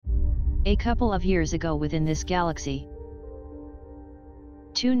A couple of years ago within this galaxy,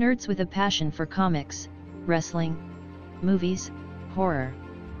 two nerds with a passion for comics, wrestling, movies, horror,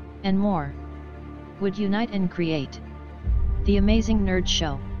 and more, would unite and create The Amazing Nerd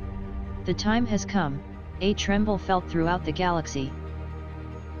Show. The time has come, a tremble felt throughout the galaxy.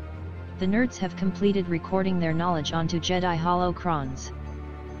 The nerds have completed recording their knowledge onto Jedi holocrons.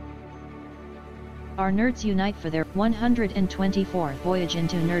 Our nerds unite for their 124th voyage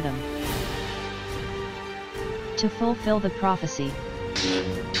into nerdom. To fulfill the prophecy.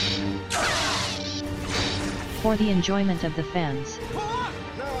 For the enjoyment of the fans.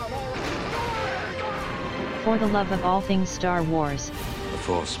 For the love of all things Star Wars. The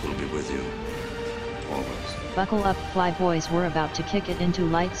Force will be with you. Always. Buckle up, fly boys, we're about to kick it into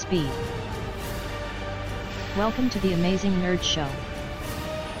light speed. Welcome to the Amazing Nerd Show.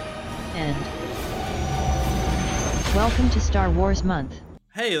 And welcome to Star Wars Month.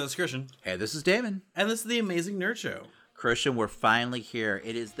 Hey, this is Christian. Hey, this is Damon. And this is the Amazing Nerd Show. Christian, we're finally here.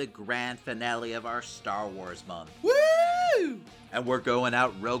 It is the grand finale of our Star Wars month. Woo! And we're going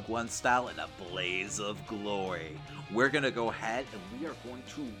out Rogue One style in a blaze of glory. We're going to go ahead and we are going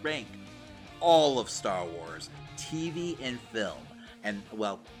to rank all of Star Wars, TV and film. And,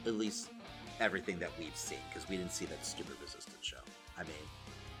 well, at least everything that we've seen, because we didn't see that stupid Resistance show. I mean,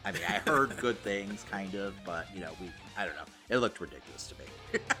 I heard good things, kind of, but, I don't know. It looked ridiculous to me.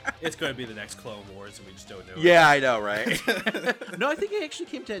 It's going to be the next Clone Wars, and we just don't know it. Yeah, I know, right? No, I think it actually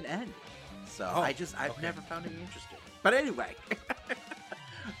came to an end. So I've never found it interesting. But anyway,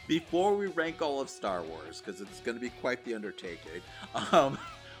 before we rank all of Star Wars, because it's going to be quite the undertaking,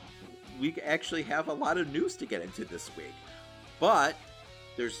 we actually have a lot of news to get into this week. But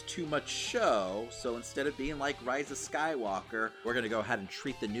there's too much show, so instead of being like Rise of Skywalker, we're going to go ahead and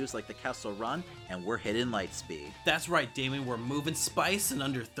treat the news like the Kessel Run, and we're hitting light speed. That's right, Damon. We're moving spice in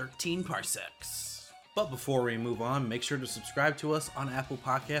under 13 parsecs. But before we move on, make sure to subscribe to us on Apple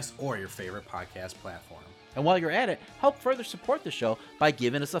Podcasts or your favorite podcast platform. And while you're at it, help further support the show by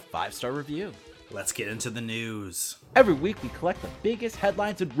giving us a 5-star review. Let's get into the news. Every week we collect the biggest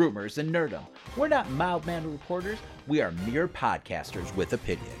headlines and rumors in nerdom. We're not mild-mannered reporters, we are mere podcasters with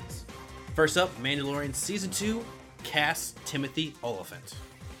opinions. First up, Mandalorian Season 2 casts Timothy Olyphant.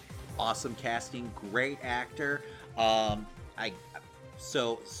 Awesome casting, great actor.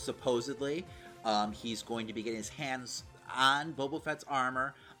 So supposedly, he's going to be getting his hands on Boba Fett's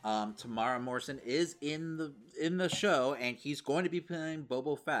armor. Tamara Morrison is in the show, and he's going to be playing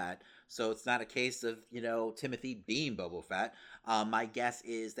Boba Fett. So it's not a case of, Timothy being Boba Fett. My guess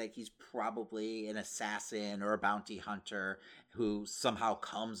is that he's probably an assassin or a bounty hunter who somehow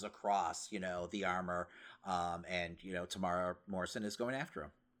comes across, the armor. And Tamara Morrison is going after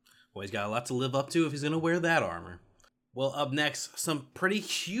him. Well, he's got a lot to live up to if he's going to wear that armor. Well, up next, some pretty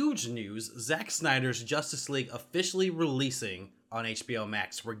huge news. Zack Snyder's Justice League officially releasing on HBO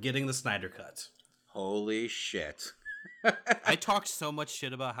Max. We're getting the Snyder Cut. Holy shit. I talked so much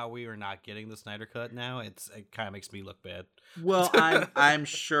shit about how we are not getting the Snyder Cut now. It kind of makes me look bad. Well, I'm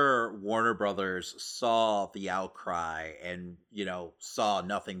sure Warner Brothers saw the outcry and, saw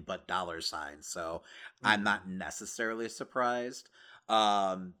nothing but dollar signs. So I'm not necessarily surprised.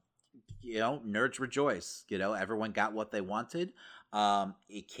 Nerds rejoice. Everyone got what they wanted.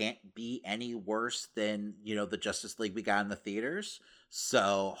 It can't be any worse than, the Justice League we got in the theaters.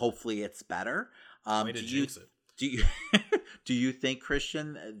 So hopefully it's better. Way to jinx it. Do you think,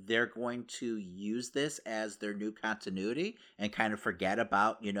 Christian, they're going to use this as their new continuity and kind of forget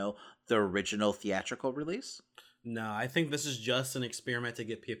about, the original theatrical release? No, I think this is just an experiment to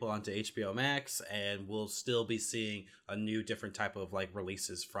get people onto HBO Max, and we'll still be seeing a new, different type of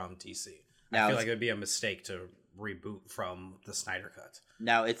releases from DC. I feel like it would be a mistake to reboot from the Snyder Cut.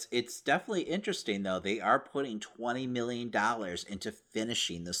 Now, it's definitely interesting, though. They are putting $20 million into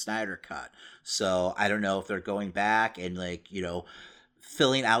finishing the Snyder Cut. So I don't know if they're going back and,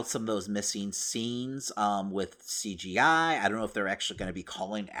 filling out some of those missing scenes with CGI. I don't know if they're actually going to be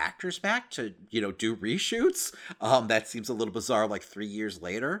calling actors back to, do reshoots. That seems a little bizarre, 3 years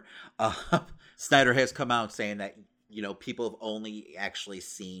later. Snyder has come out saying that, people have only actually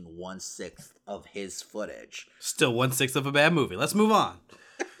seen 1/6 of his footage. Still 1/6 of a bad movie. Let's move on.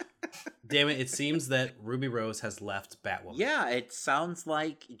 Damn it seems that Ruby Rose has left Batwoman. Yeah, it sounds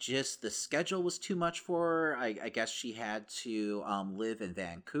like just the schedule was too much for her. I guess she had to live in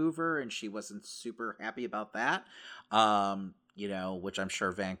Vancouver, and she wasn't super happy about that. Which I'm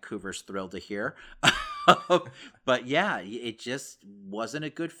sure Vancouver's thrilled to hear. But yeah, it just wasn't a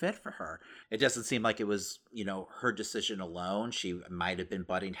good fit for her. It doesn't seem like it was, her decision alone. She might have been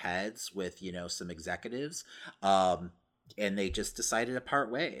butting heads with, some executives. And they just decided to part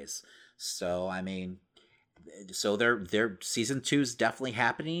ways. So I mean, so their season 2 is definitely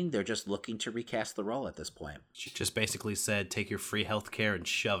happening. They're just looking to recast the role at this point. She just basically said, take your free healthcare and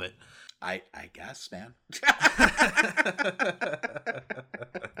shove it. I guess, man.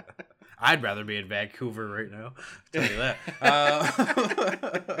 I'd rather be in Vancouver right now. I'll tell you that.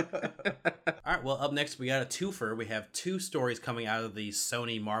 All right. Well, up next we got a twofer. We have 2 stories coming out of the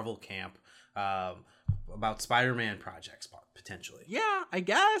Sony Marvel camp about Spider-Man projects potentially. Yeah, I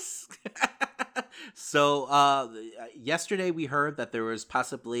guess. So yesterday we heard that there was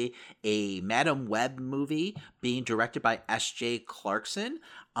possibly a Madam Web movie being directed by S.J. Clarkson.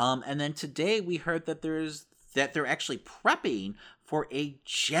 And then today we heard that they're actually prepping for a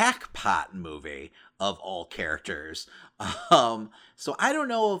Jackpot movie of all characters. So I don't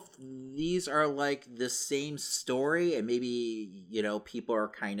know if these are like the same story, and maybe, people are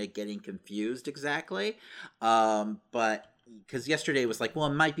kind of getting confused exactly. But because yesterday was like, well,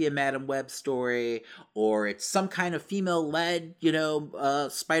 it might be a Madam Web story, or it's some kind of female-led,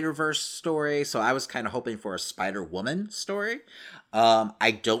 Spider-Verse story. So I was kind of hoping for a Spider-Woman story.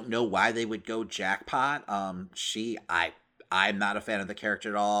 I don't know why they would go Jackpot. I'm not a fan of the character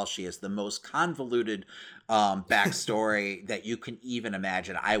at all. She is the most convoluted backstory that you can even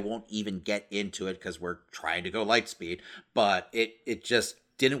imagine. I won't even get into it because we're trying to go light speed, but it just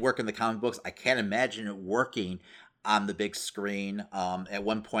didn't work in the comic books. I can't imagine it working on the big screen. At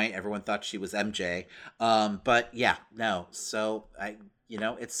one point, everyone thought she was MJ. But yeah, no. So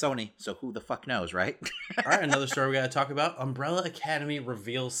it's Sony, so who the fuck knows, right? All right, another story we got to talk about. Umbrella Academy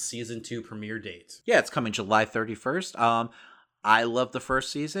reveals season 2 premiere date. Yeah, it's coming July 31st. I love the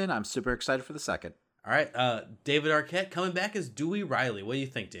first season. I'm super excited for the second. All right, David Arquette coming back as Dewey Riley. What do you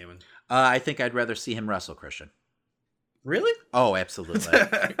think, Damon? I think I'd rather see him wrestle Christian. Really? Oh, absolutely.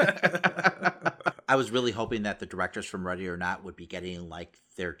 I was really hoping that the directors from Ready or Not would be getting like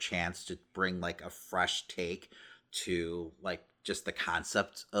their chance to bring like a fresh take to like just the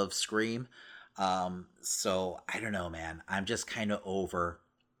concept of Scream. So I don't know, man. I'm just kind of over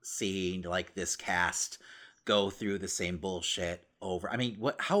seeing like this cast go through the same bullshit over. I mean,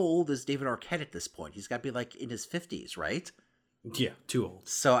 how old is David Arquette at this point? He's got to be like in his 50s, right? Yeah, too old.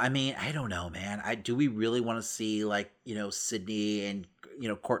 So I mean, I don't know, man. Do we really want to see like, Sydney and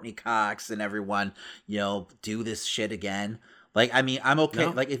Courtney Cox and everyone, do this shit again? Like, I mean, I'm okay.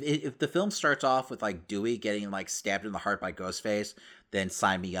 No. Like, if the film starts off with like Dewey getting like stabbed in the heart by Ghostface, then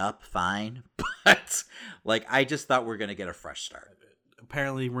sign me up, fine. But like, I just thought we're gonna get a fresh start.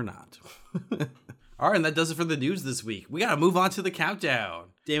 Apparently, we're not. All right, and that does it for the news this week. We gotta move on to the countdown.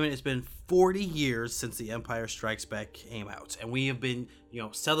 Damon, it's been 40 years since The Empire Strikes Back came out, and we have been,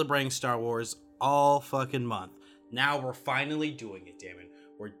 celebrating Star Wars all fucking month. Now we're finally doing it, Damon.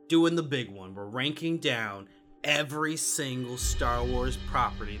 We're doing the big one. We're ranking down every single Star Wars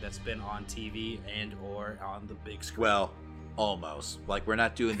property that's been on TV and or on the big screen. Well, almost. Like, we're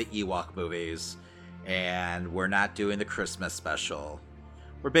not doing the Ewok movies, and we're not doing the Christmas special.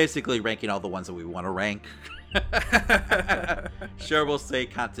 We're basically ranking all the ones that we want to rank. Sure, we'll say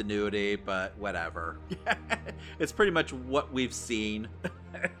continuity, but whatever. It's pretty much what we've seen.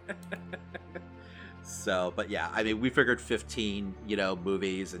 So, but yeah, I mean, we figured 15,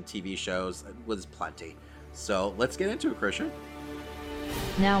 movies and TV shows was plenty. So let's get into it, Christian.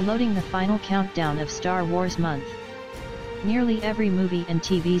 Now loading the final countdown of Star Wars month. Nearly every movie and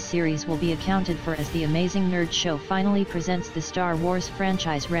TV series will be accounted for as the Amazing Nerd Show finally presents the Star Wars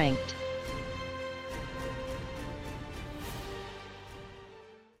franchise ranked.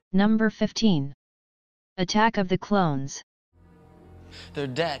 Number 15. Attack of the Clones. They're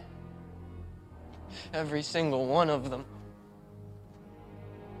dead. Every single one of them.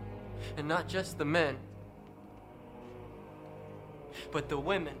 And not just the men, but the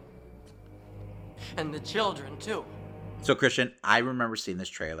women. And the children, too. So, Christian, I remember seeing this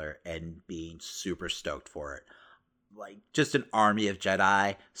trailer and being super stoked for it. Like, just an army of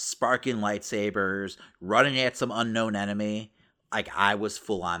Jedi, sparking lightsabers, running at some unknown enemy. Like, I was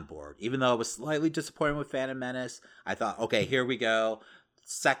full on board. Even though I was slightly disappointed with Phantom Menace, I thought, okay, here we go.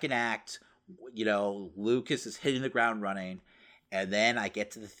 Second act, Lucas is hitting the ground running. And then I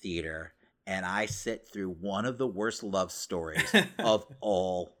get to the theater, and I sit through one of the worst love stories of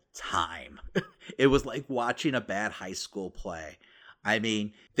all time. It was like watching a bad high school play. I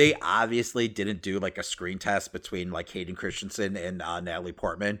mean, they obviously didn't do like a screen test between like Hayden Christensen and Natalie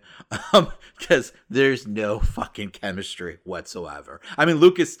Portman, because there's no fucking chemistry whatsoever. I mean,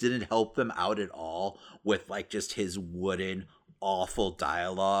 Lucas didn't help them out at all with like just his wooden, awful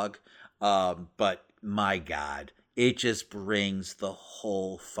dialogue. But my God, it just brings the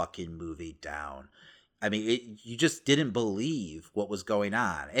whole fucking movie down. I mean, you just didn't believe what was going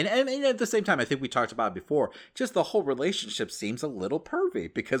on. And at the same time, I think we talked about it before, just the whole relationship seems a little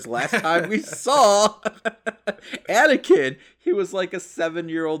pervy, because last time we saw Anakin, he was like a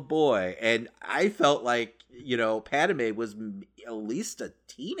 7-year-old boy. And I felt like, Padme was at least a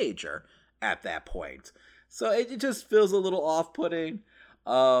teenager at that point. So it just feels a little off-putting.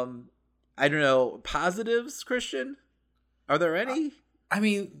 I don't know. Positives, Christian? Are there any? I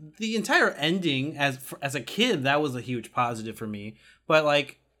mean, the entire ending, as a kid, that was a huge positive for me. But,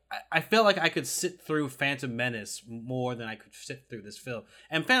 like, I felt like I could sit through Phantom Menace more than I could sit through this film.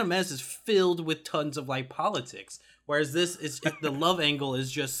 And Phantom Menace is filled with tons of, like, politics. Whereas this, the love angle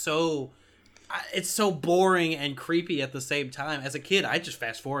is just so... It's so boring and creepy at the same time. As a kid, I just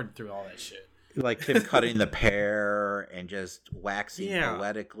fast-forwarded through all that shit. Like him cutting the pear and just waxing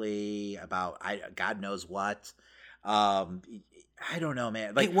poetically about God knows what. I don't know,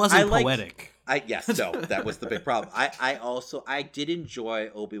 man. Like, it wasn't poetic. Yes, no, that was the big problem. I did enjoy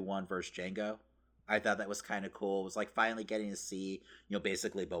Obi-Wan versus Jango. I thought that was kind of cool. It was like finally getting to see,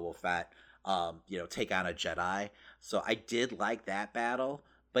 basically Boba Fett, take on a Jedi. So I did like that battle.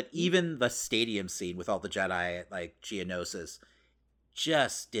 But even the stadium scene with all the Jedi at like Geonosis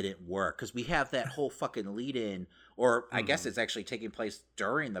just didn't work, because we have that whole fucking lead-in, or I guess it's actually taking place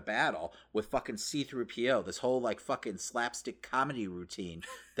during the battle with fucking C-3PO, this whole like fucking slapstick comedy routine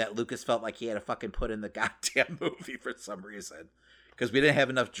that Lucas felt like he had to fucking put in the goddamn movie for some reason, because we didn't have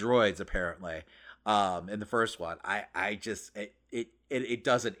enough droids apparently in the first one. I just it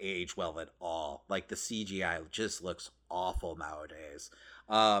doesn't age well at all. Like the CGI just looks awful nowadays.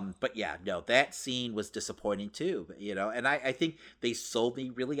 But yeah, no, that scene was disappointing too, and I think they sold me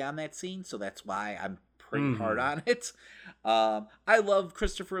really on that scene. So that's why I'm pretty hard on it. I love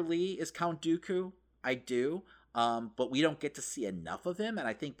Christopher Lee as Count Dooku. I do. But we don't get to see enough of him. And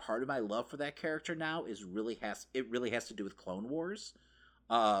I think part of my love for that character now really has to do with Clone Wars.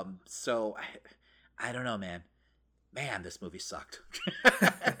 So I don't know, man. Man, this movie sucked.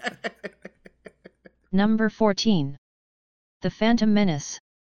 Number 14. The Phantom Menace.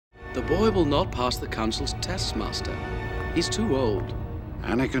 The boy will not pass the Council's tests, Master. He's too old.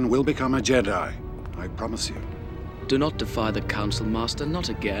 Anakin will become a Jedi, I promise you. Do not defy the Council, Master, not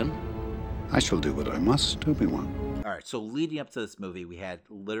again. I shall do what I must, Obi-Wan. All right, so leading up to this movie, we had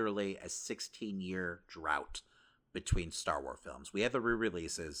literally a 16-year drought between Star Wars films. We had the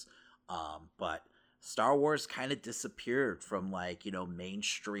re-releases, but Star Wars kind of disappeared from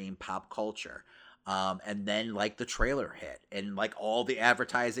mainstream pop culture. And then the trailer hit and all the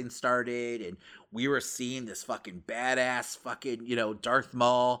advertising started and we were seeing this fucking badass fucking, Darth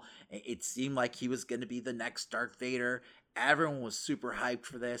Maul. It seemed like he was going to be the next Darth Vader. Everyone was super hyped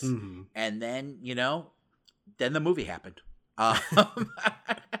for this. Mm-hmm. And then, then the movie happened.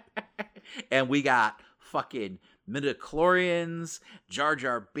 And we got fucking midichlorians, Jar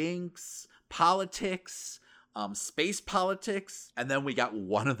Jar Binks, politics, space politics, and then we got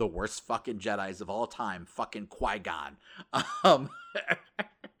one of the worst fucking Jedis of all time, fucking Qui-Gon.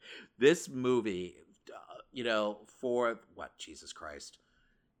 This movie, for what, Jesus Christ,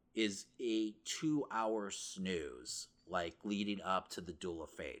 is a 2-hour snooze, leading up to the Duel of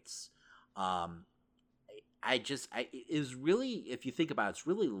Fates. It is really, if you think about it, it's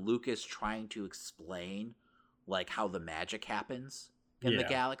really Lucas trying to explain how the magic happens in the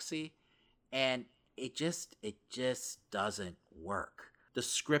galaxy, and it just doesn't work. The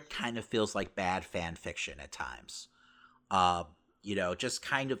script kind of feels like bad fan fiction at times. Just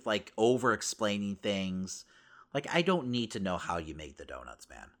kind of over explaining things. I don't need to know how you make the donuts,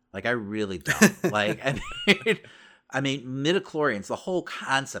 man. I really don't. I mean, midichlorians, the whole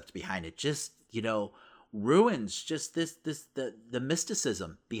concept behind it just, ruins just the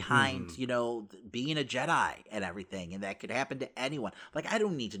mysticism behind, being a Jedi and everything, and that could happen to anyone. I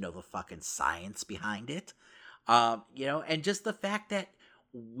don't need to know the fucking science behind it. And just the fact that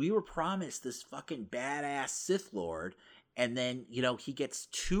we were promised this fucking badass Sith Lord, and then, he gets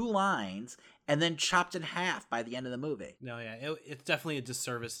 2 lines and then chopped in half by the end of the movie. No, yeah, it's definitely a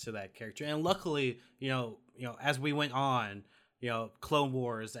disservice to that character. And luckily, as we went on, Clone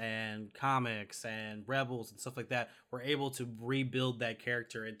Wars and comics and Rebels and stuff like that, were able to rebuild that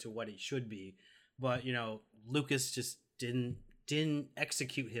character into what he should be. But, Lucas just didn't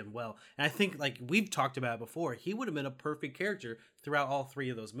execute him well. And I think, we've talked about before, he would have been a perfect character throughout all 3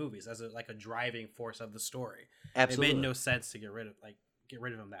 of those movies as a driving force of the story. Absolutely. It made no sense to get rid of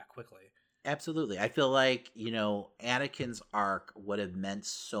him that quickly. Absolutely. I feel like, Anakin's arc would have meant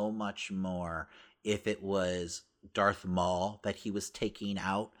so much more if it was Darth Maul that he was taking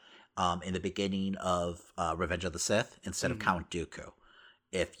out in the beginning of Revenge of the Sith instead of Count Dooku.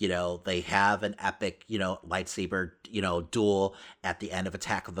 If, they have an epic, lightsaber, duel at the end of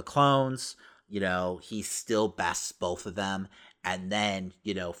Attack of the Clones, he still bests both of them. And then,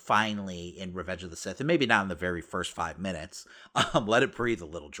 finally in Revenge of the Sith, and maybe not in the very first 5 minutes, let it breathe a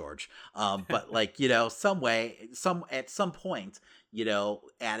little, George. But like, at some point,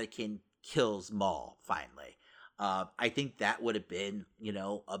 Anakin kills Maul finally. I think that would have been,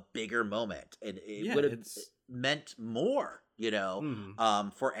 a bigger moment, and it would have meant more,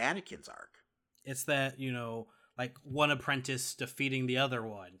 for Anakin's arc. It's that, like one apprentice defeating the other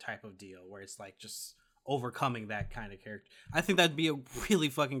one type of deal, where it's like just overcoming that kind of character. I think that'd be a really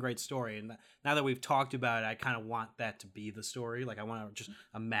fucking great story. And now that we've talked about it, I kind of want that to be the story. Like I want to just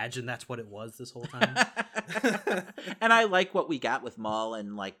imagine that's what it was this whole time. And I like what we got with Maul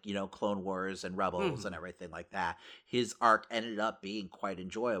and like, Clone Wars and Rebels and everything like that. His arc ended up being quite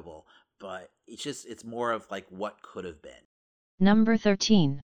enjoyable, but it's more of like what could have been. Number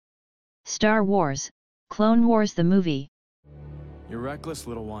 13. Star Wars, Clone Wars the movie. You're reckless,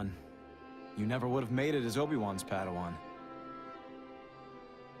 little one. You never would have made it as Obi-Wan's Padawan.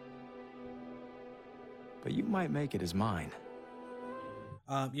 But you might make it as mine.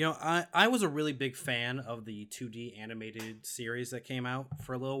 I was a really big fan of the 2D animated series that came out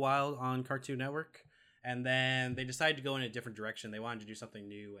for a little while on Cartoon Network. And then they decided to go in a different direction. They wanted to do something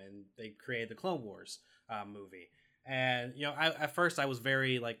new, and they created the Clone Wars movie. And, at first I was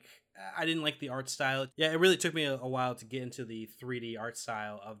very, I didn't like the art style. Yeah, it really took me a while to get into the 3D art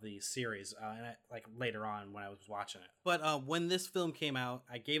style of the series, and later on when I was watching it. But when this film came out,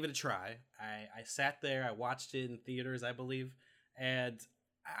 I gave it a try. I sat there, I watched it in theaters, I believe, and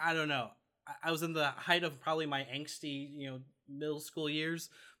I don't know. I was in the height of probably my angsty, middle school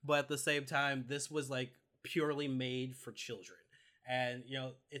years, but at the same time, this was purely made for children. And,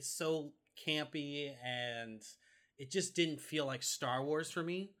 it's so campy, and it just didn't feel like Star Wars for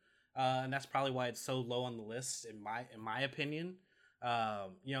me. And that's probably why it's so low on the list in my opinion.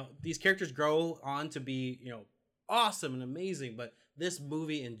 These characters grow on to be, awesome and amazing, but this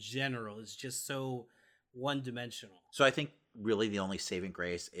movie in general is just so one-dimensional. So I think really the only saving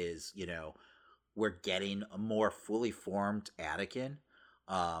grace is, we're getting a more fully formed Anakin.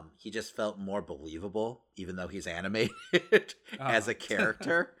 He just felt more believable, even though he's animated as a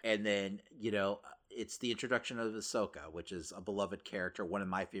character. And then, it's the introduction of Ahsoka, which is a beloved character, one of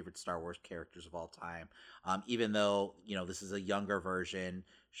my favorite Star Wars characters of all time. Even though, this is a younger version,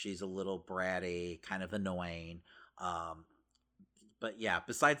 she's a little bratty, kind of annoying. But yeah,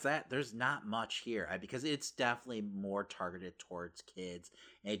 besides that, there's not much here because it's definitely more targeted towards kids.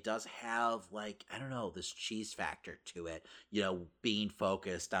 And it does have this cheese factor to it, being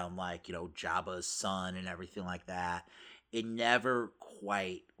focused on Jabba's son and everything like that. It never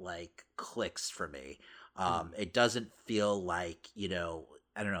quite clicks for me. It doesn't feel like,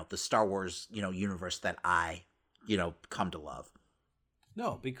 the Star Wars, universe that I, come to love.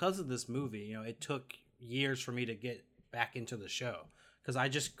 No, because of this movie, it took years for me to get back into the show because I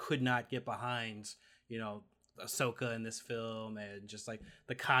just could not get behind, Ahsoka in this film and just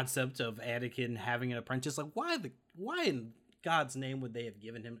the concept of Anakin having an apprentice. Why in God's name would they have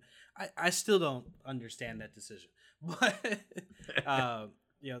given him? I still don't understand that decision. But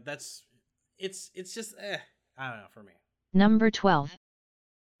it's just I don't know for me. Number 12.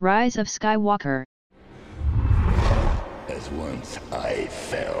 Rise of Skywalker. As once I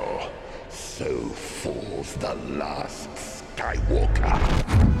fell, so falls the last Skywalker.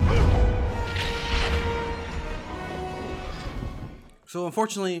 So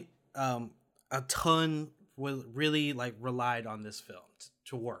unfortunately, a ton really relied on this film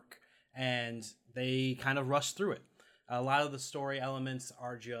to work, and they kind of rushed through it. A lot of the story elements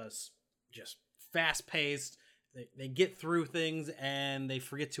are just fast paced. They get through things and they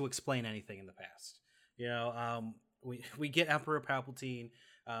forget to explain anything in the past. We get Emperor Palpatine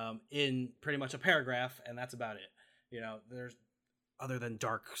in pretty much a paragraph, and that's about it. There's other than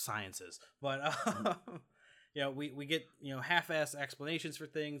dark sciences, but we get half-ass explanations for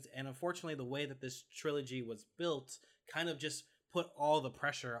things, and unfortunately, the way that this trilogy was built kind of just put all the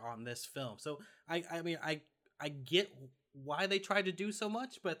pressure on this film. So I get why they tried to do so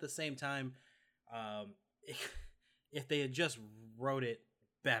much, but at the same time, if they had just wrote it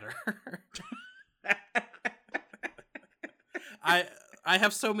better. I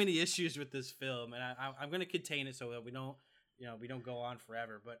have so many issues with this film, and I'm going to contain it so that we don't go on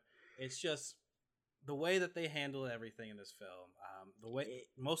forever, but it's just the way that they handle everything in this film,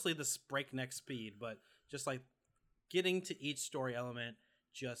 mostly the breakneck speed, but just getting to each story element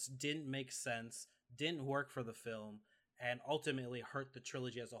just didn't make sense, didn't work for the film, and ultimately hurt the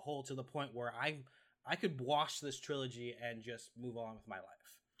trilogy as a whole to the point where I could watch this trilogy and just move on with my life.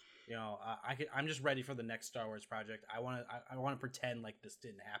 I'm just ready for the next Star Wars project. I want to pretend like this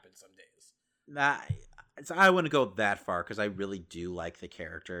didn't happen some days. So I wouldn't go that far because I really do like the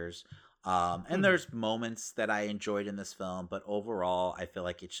characters. And there's moments that I enjoyed in this film, but overall, I feel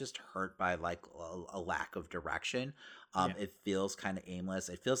like it's just hurt by like a lack of direction. It feels kind of aimless.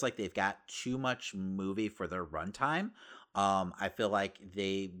 It feels like they've got too much movie for their runtime. I feel like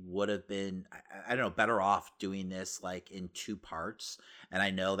they would have been, I don't know, better off doing this like in 2 parts. And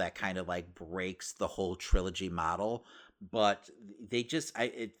I know that kind of like breaks the whole trilogy model, but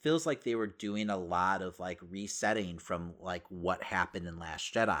it feels like they were doing a lot of like resetting from like what happened in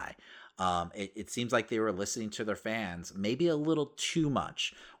Last Jedi. It seems like they were listening to their fans maybe a little too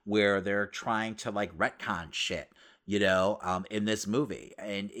much, where they're trying to like retcon shit, in this movie.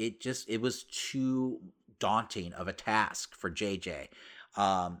 And it was too daunting of a task for JJ.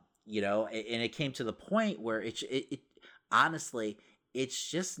 And it came to the point where it honestly, it's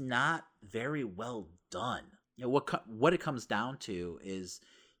just not very well done. What it comes down to is,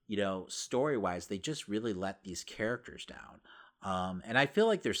 story wise, they just really let these characters down. And I feel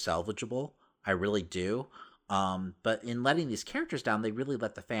like they're salvageable. I really do. But in letting these characters down, they really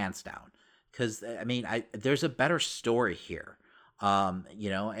let the fans down. Because, I mean, there's a better story here.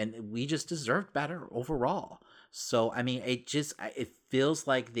 And we just deserved better overall. So, I mean, it feels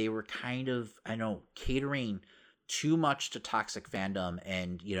like they were kind of, catering too much to toxic fandom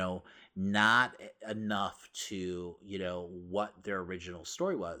and, not enough to, what their original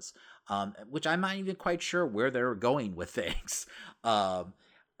story was, which I'm not even quite sure where they were going with things.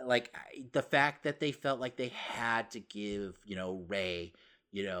 Like the fact that they felt like they had to give, Rey,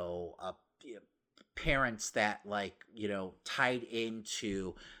 parents that like, tied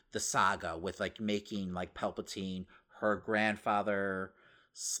into the saga with like making like Palpatine her grandfather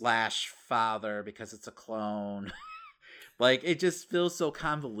 / father because it's a clone. Like, it just feels so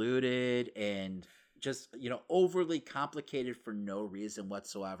convoluted and just, overly complicated for no reason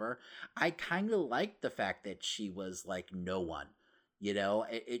whatsoever. I kind of liked the fact that she was like no one.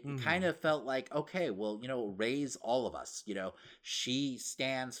 It kind of felt like, okay, well, Rey's all of us. She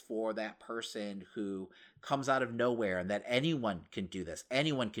stands for that person who comes out of nowhere, and that anyone can do this.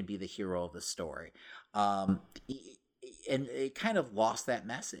 Anyone can be the hero of the story. And it kind of lost that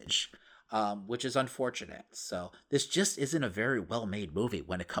message. Which is unfortunate. So this just isn't a very well-made movie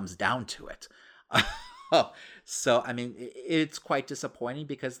when it comes down to it. So, I mean, it's quite disappointing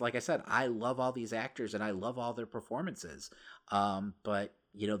because, like I said, I love all these actors and I love all their performances. But,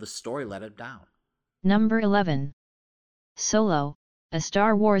 the story let it down. Number 11. Solo, a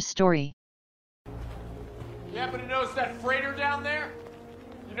Star Wars story. You happen to notice that freighter down there?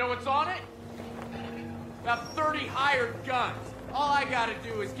 You know what's on it? About 30 hired guns. All I gotta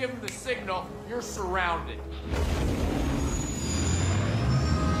do is give them the signal, you're surrounded.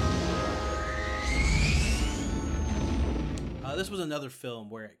 This was another film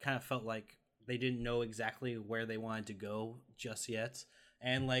where it kind of felt like they didn't know exactly where they wanted to go just yet.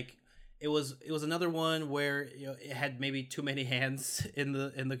 And like it was another one where it had maybe too many hands in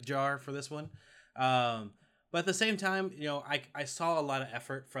the jar for this one. But at the same time, I saw a lot of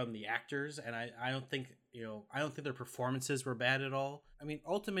effort from the actors, and I don't think their performances were bad at all. I mean,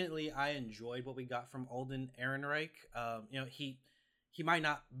 ultimately, I enjoyed what we got from Alden Ehrenreich. He might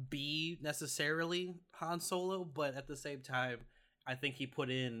not be necessarily Han Solo, but at the same time, I think he put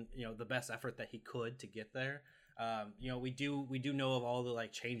in the best effort that he could to get there. We do know of all the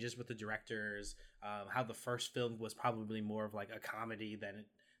like changes with the directors, how the first film was probably more of like a comedy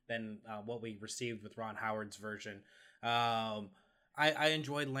than what we received with Ron Howard's version. I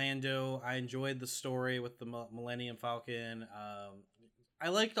enjoyed Lando. I enjoyed the story with the Millennium Falcon. I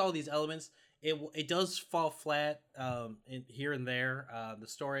liked all these elements. It does fall flat here and there. The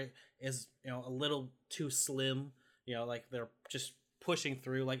story is a little too slim. Like they're just pushing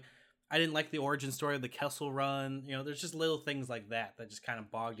through. Like I didn't like the origin story of the Kessel Run. There's just little things like that just kind of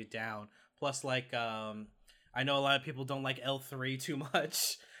bogged it down. Plus, like I know a lot of people don't like L3 too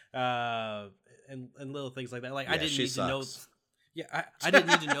much. And little things like that. Like I didn't need to know. Yeah, I didn't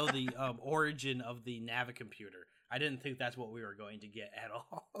need to know the origin of the Navicomputer. I didn't think that's what we were going to get at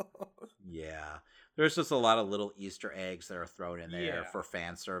all. Yeah, there's just a lot of little Easter eggs that are thrown in there for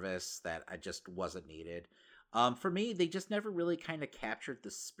fan service that I just wasn't needed. For me, they just never really kind of captured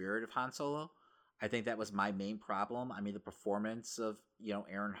the spirit of Han Solo. I think that was my main problem. I mean, the performance of,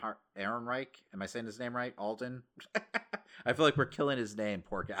 Aaron Reich. Am I saying his name right? Alden? I feel like we're killing his name,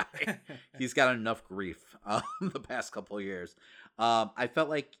 poor guy. He's got enough grief the past couple of years. I felt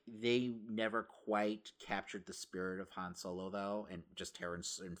like they never quite captured the spirit of Han Solo, though, and just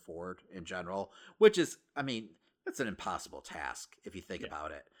Harrison Ford in general, which is, I mean, that's an impossible task if you think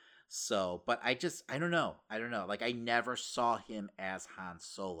about it. So, but I don't know. Like, I never saw him as Han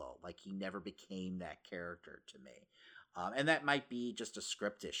Solo. Like, he never became that character to me. And that might be just a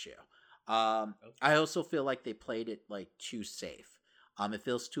script issue. I also feel like they played it, like, too safe. It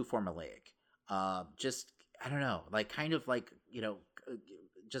feels too formulaic. Just, I don't know, like, kind of like,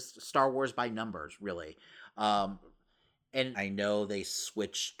 just Star Wars by numbers, really. And I know they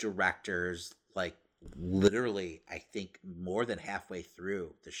switched directors, like, literally, I think more than halfway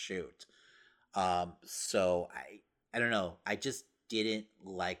through the shoot. So I don't know. I just didn't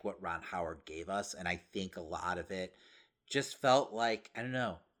like what Ron Howard gave us, and I think a lot of it just felt like, I don't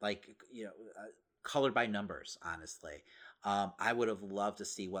know, like, colored by numbers, honestly. I would have loved to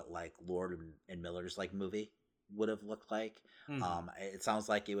see what, like, Lord and Miller's, like, movie would have looked like. It sounds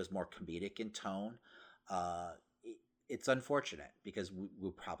like it was more comedic in tone. It's unfortunate because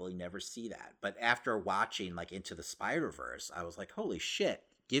we'll probably never see that. But after watching, like, Into the Spider-Verse, I was like, holy shit,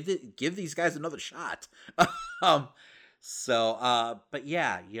 give these guys another shot. But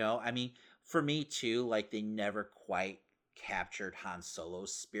yeah, I mean, for me too, like, they never quite captured Han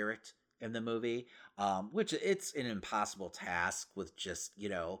Solo's spirit in the movie, which it's an impossible task with just,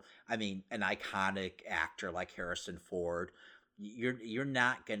 I mean, an iconic actor like Harrison Ford. You're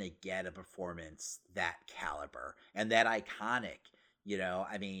not gonna get a performance that caliber and that iconic.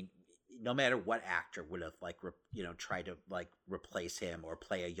 I mean, no matter what actor would have, like, tried to, like, replace him or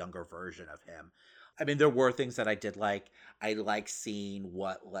play a younger version of him. I mean, there were things that I did like. I like seeing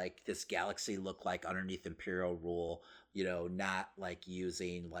what, like, this galaxy looked like underneath Imperial rule. Not, like,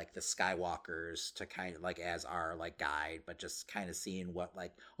 using, like, the Skywalkers to kind of, like, as our, like, guide, but just kind of seeing what,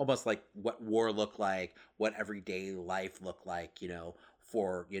 like, almost like what war looked like, what everyday life looked like,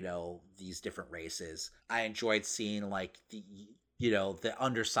 for, these different races. I enjoyed seeing, like, the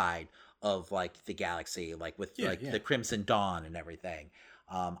underside of, like, the galaxy, like, with the Crimson Dawn and everything.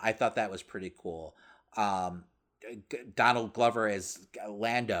 I thought that was pretty cool. Donald Glover as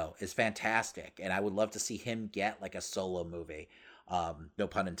Lando is fantastic, and I would love to see him get, like, a solo movie. No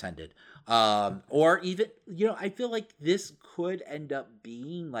pun intended. Or even, I feel like this could end up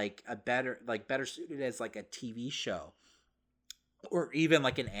being, like, better suited as, like, a TV show or even,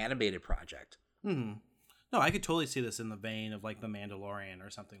 like, an animated project. No, I could totally see this in the vein of, like, The Mandalorian or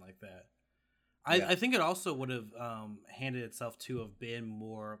something like that. I think it also would have handed itself to have been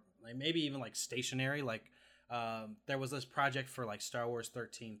more, like, maybe even, like, stationary. Like, there was this project for, like, Star Wars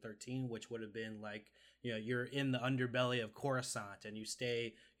 1313, which would have been like, you're in the underbelly of Coruscant and you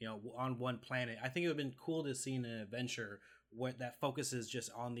stay, on one planet. I think it would have been cool to see an adventure where that focuses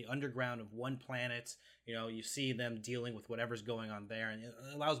just on the underground of one planet. You see them dealing with whatever's going on there, and it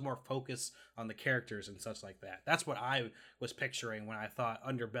allows more focus on the characters and such like that. That's what I was picturing when I thought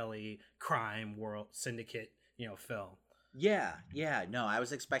underbelly crime world syndicate, film. Yeah, no, I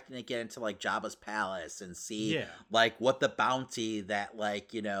was expecting to get into, like, Jabba's palace and see like what the bounty that,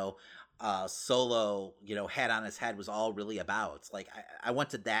 like, Solo, had on his head was all really about. It's like I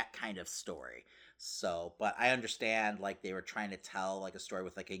wanted that kind of story. So, but I understand, like, they were trying to tell, like, a story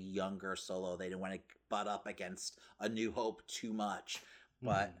with, like, a younger Solo. They didn't want to butt up against A New Hope too much.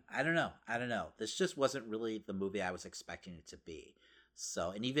 But I don't know. This just wasn't really the movie I was expecting it to be. So,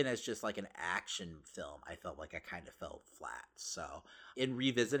 and even as just, like, an action film, I felt like I kind of fell flat. So, in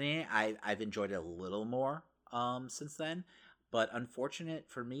revisiting it, I've enjoyed it a little more since then. But unfortunate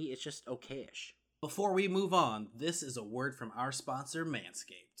for me, it's just okay-ish. Before we move on, this is a word from our sponsor,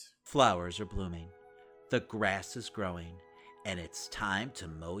 Manscaped. Flowers are blooming, the grass is growing, and it's time to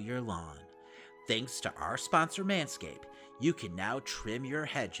mow your lawn. Thanks to our sponsor, Manscaped, you can now trim your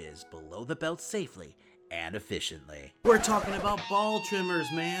hedges below the belt safely and efficiently. We're talking about ball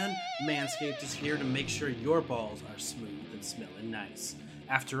trimmers, man. Manscaped is here to make sure your balls are smooth and smelling nice.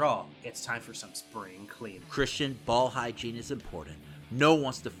 After all, it's time for some spring cleaning. Christian, ball hygiene is important. No one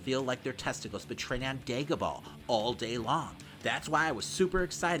wants to feel like their testicles been training on Dagobah all day long. That's why I was super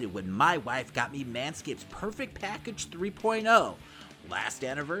excited when my wife got me Manscaped's Perfect Package 3.0 last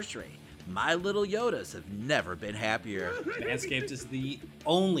anniversary. My little Yodas have never been happier. Manscaped is the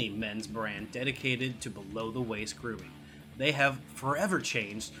only men's brand dedicated to below-the-waist grooming. They have forever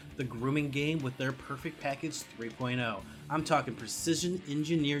changed the grooming game with their Perfect Package 3.0. I'm talking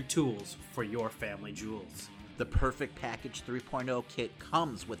precision-engineered tools for your family jewels. The Perfect Package 3.0 kit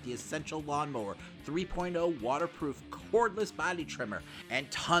comes with the Essential Lawnmower 3.0 waterproof cordless body trimmer and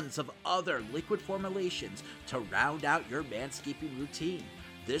tons of other liquid formulations to round out your manscaping routine.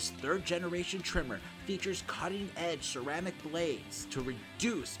 This third-generation trimmer features cutting-edge ceramic blades to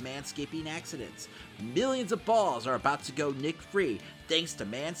reduce manscaping accidents. Millions of balls are about to go nick-free thanks to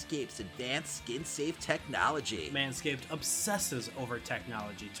Manscaped's advanced skin-safe technology. Manscaped obsesses over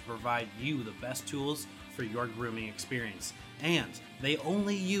technology to provide you the best tools for your grooming experience. And they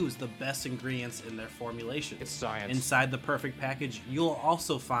only use the best ingredients in their formulation. It's science. Inside the Perfect Package, you'll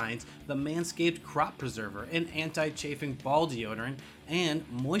also find the Manscaped Crop Preserver, an anti-chafing ball deodorant, and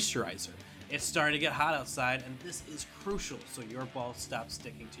moisturizer. It's starting to get hot outside, and this is crucial so your balls stop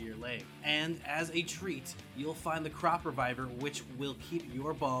sticking to your leg. And as a treat, you'll find the Crop Reviver, which will keep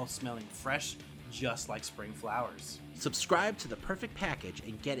your balls smelling fresh, just like spring flowers. Subscribe to the Perfect Package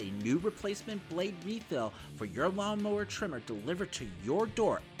and get a new replacement blade refill for your lawnmower trimmer delivered to your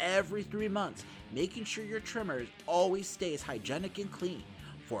door every 3 months, making sure your trimmer always stays hygienic and clean.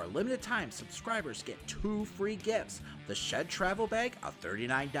 For a limited time, subscribers get 2 free gifts: the Shed Travel Bag, a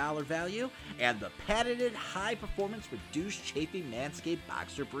 $39 value, and the patented high-performance reduced chafing Manscaped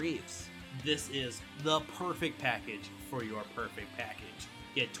Boxer Briefs. This is the perfect package for your perfect package.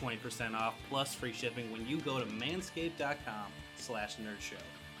 Get 20% off plus free shipping when you go to manscaped.com/nerdshow.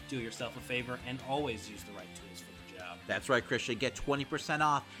 Do yourself a favor and always use the right tools for the job. That's right, Christian. Get 20%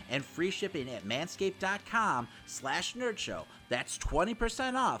 off and free shipping at manscaped.com/nerdshow. That's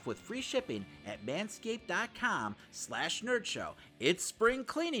 20% off with free shipping at manscaped.com/nerdshow. It's spring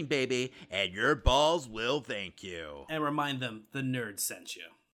cleaning, baby, and your balls will thank you. And remind them the nerd sent you.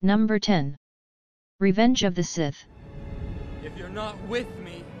 Number 10. Revenge of the Sith. If you're not with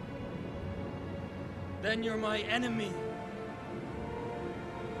me, then you're my enemy.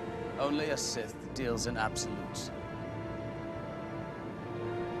 Only a Sith deals in absolutes.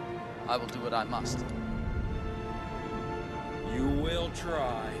 I will do what I must. You will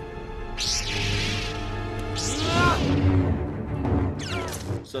try.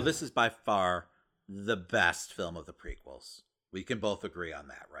 So this is by far the best film of the prequels. We can both agree on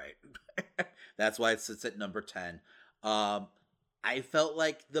that, right? That's why it sits at number 10. I felt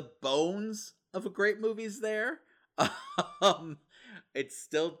like the bones of a great movie's there. It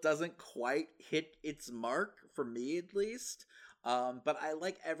still doesn't quite hit its mark, for me at least. But I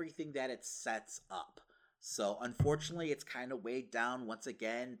like everything that it sets up. So unfortunately, it's kind of weighed down once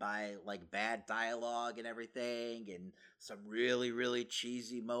again by like bad dialogue and everything, and some really, really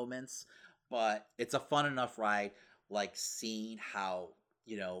cheesy moments. But it's a fun enough ride, like seeing how,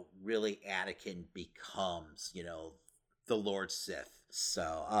 really Anakin becomes, the Lord Sith.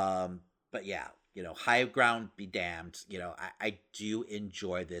 So, but yeah, high ground be damned. I do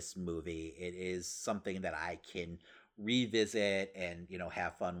enjoy this movie. It is something that I can revisit and,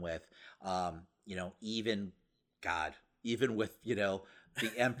 have fun with. Even with, the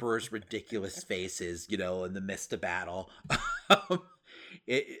Emperor's ridiculous faces, in the midst of battle,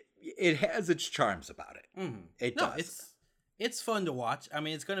 it has its charms about it. Mm-hmm. It does. It's fun to watch. I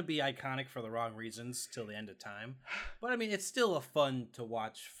mean, it's going to be iconic for the wrong reasons till the end of time. But I mean, it's still a fun to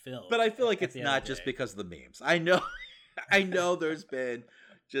watch film. But I feel like it's not just because of the memes. I know there's been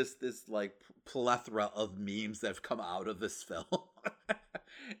just this like plethora of memes that have come out of this film.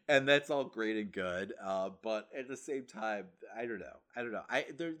 And that's all great and good. But at the same time, I don't know.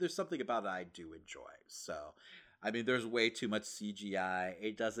 There's something about it I do enjoy. So, I mean, there's way too much CGI.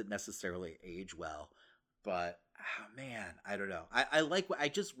 It doesn't necessarily age well. But oh man, I don't know. I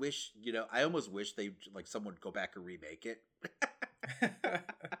just wish, I almost wish someone would go back and remake it.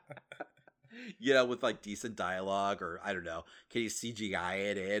 With like decent dialogue, or I don't know, can you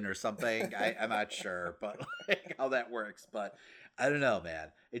CGI it in or something? I'm not sure, but like how that works. But I don't know,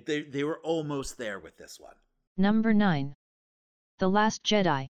 man. They were almost there with this one. Number 9. The Last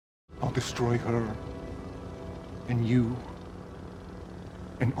Jedi. I'll destroy her, and you,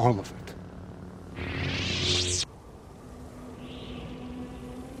 and all of it.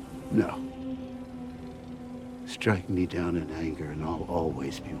 No. Strike me down in anger and I'll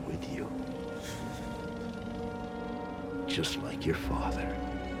always be with you. Just like your father.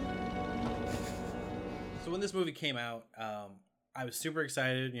 So when this movie came out, I was super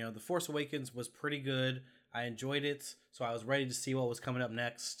excited. The Force Awakens was pretty good. I enjoyed it. So I was ready to see what was coming up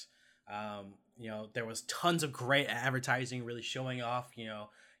next. There was tons of great advertising really showing off,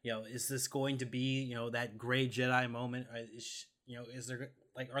 is this going to be, that gray Jedi moment? Is there,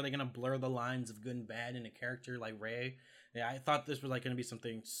 are they going to blur the lines of good and bad in a character like Rey? Yeah, I thought this was going to be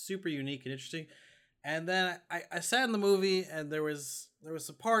something super unique and interesting. And then I sat in the movie, and there was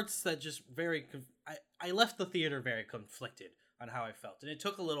some parts that just I left the theater very conflicted on how I felt, and it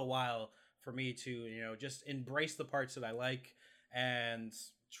took a little while for me to just embrace the parts that I like and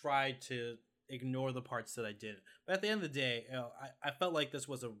try to ignore the parts that I didn't. But at the end of the day, I felt like this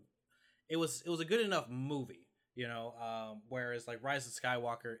was it was a good enough movie, whereas like Rise of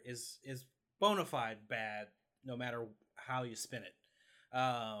Skywalker is bona fide bad no matter how you spin it.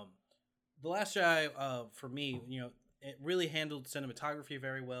 The Last Jedi, for me, it really handled cinematography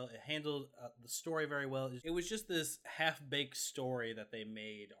very well. It handled the story very well. It was just this half-baked story that they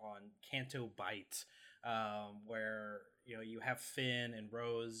made on Canto Bight, where you have Finn and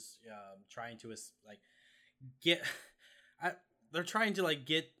Rose trying to get. They're trying to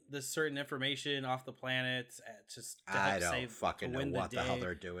get this certain information off the planet I don't fucking know what the hell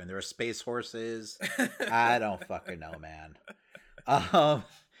they're doing. There are space horses. I don't fucking know, man.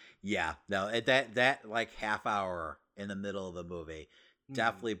 Yeah, no, that like half hour in the middle of the movie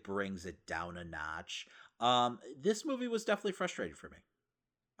definitely brings it down a notch. This movie was definitely frustrating for me.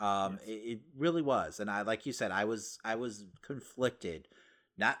 Yes. It really was, and like you said, I was conflicted.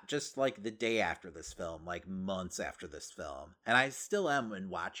 Not just like the day after this film, like months after this film. And I still am when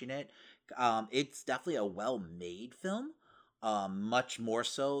watching it. It's definitely a well-made film, much more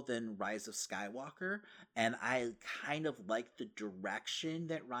so than Rise of Skywalker. And I kind of like the direction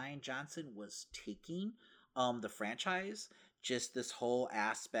that Rian Johnson was taking the franchise. Just this whole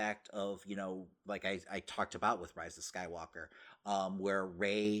aspect of, like I talked about with Rise of Skywalker, where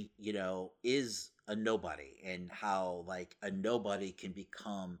Rey, is a nobody, and how like a nobody can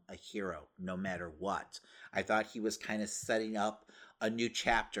become a hero no matter what. I thought he was kind of setting up a new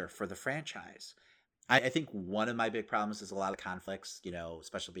chapter for the franchise. I think one of my big problems is a lot of conflicts,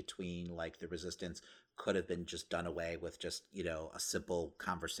 especially between like the Resistance, could have been just done away with just, a simple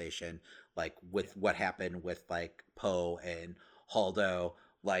conversation, like with what happened with like Poe and Holdo.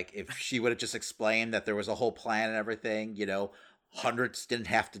 Like if she would have just explained that there was a whole plan and everything, hundreds didn't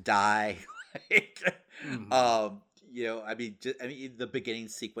have to die. I mean, the beginning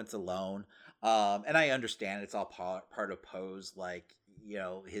sequence alone, and I understand it's all part of Poe's like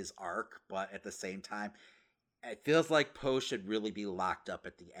his arc, but at the same time, it feels like Poe should really be locked up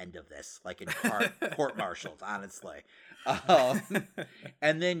at the end of this, like in court-martialed, honestly.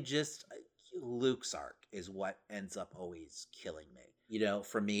 And then just Luke's arc is what ends up always killing me.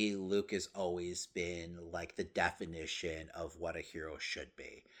 For me, Luke has always been like the definition of what a hero should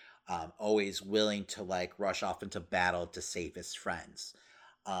be. Always willing to like rush off into battle to save his friends.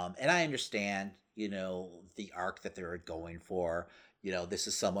 And I understand, the arc that they were going for. This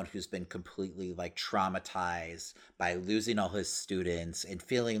is someone who's been completely like traumatized by losing all his students and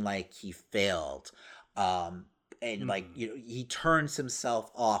feeling like he failed. And like, he turns himself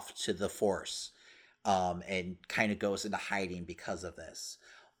off to the Force, and kind of goes into hiding because of this.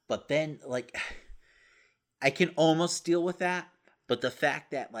 But then like, I can almost deal with that. But the fact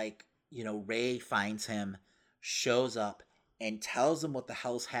that like, Rey finds him, shows up, and tells him what the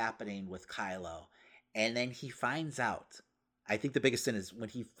hell's happening with Kylo. And then he finds out. I think the biggest thing is when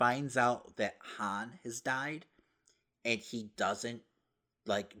he finds out that Han has died, and he doesn't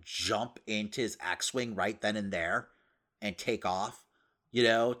like jump into his X-Wing right then and there and take off,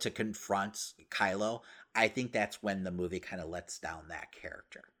 to confront Kylo. I think that's when the movie kind of lets down that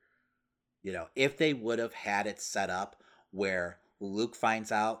character. If they would have had it set up where Luke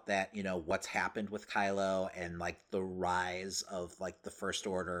finds out that, what's happened with Kylo and like the rise of like the First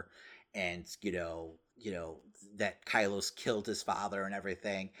Order, and, that Kylo's killed his father and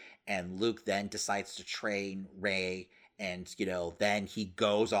everything. And Luke then decides to train Rey, and, then he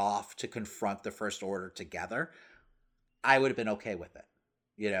goes off to confront the First Order together. I would have been okay with it.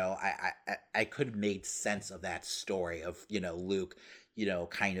 I could have made sense of that story of, Luke,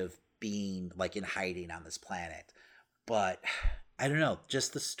 kind of being like in hiding on this planet. But I don't know,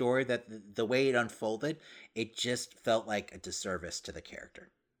 just the story, that the way it unfolded, it just felt like a disservice to the character.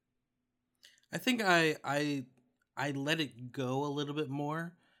 I think I let it go a little bit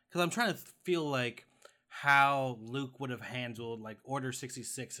more because I'm trying to feel like how Luke would have handled like Order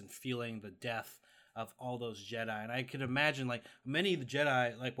 66 and feeling the death of all those Jedi. And I could imagine like many of the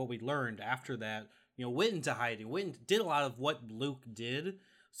Jedi, like what we learned after that, went into hiding, did a lot of what Luke did.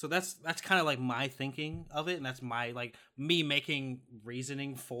 So that's kind of like my thinking of it, and that's my like me making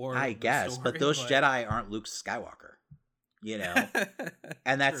reasoning for I guess, story, but those Jedi aren't Luke Skywalker,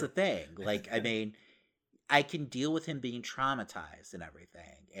 and that's True. the thing. Like, I mean, I can deal with him being traumatized and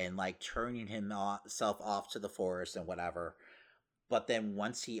everything, and like turning himself off to the Force and whatever. But then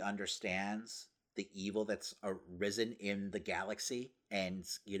once he understands the evil that's arisen in the galaxy, and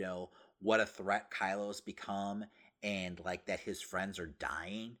what a threat Kylo's become, and like that his friends are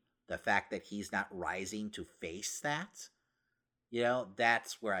dying The fact that he's not rising to face that, you know,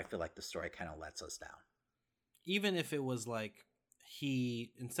 that's where I feel like the story kind of lets us down. Even if it was like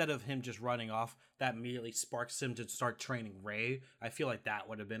he, instead of him just running off, that immediately sparks him to start training Rey, I feel like that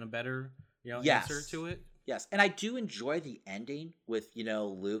would have been a better, you know, answer to it. Yes, and I do enjoy the ending with, you know,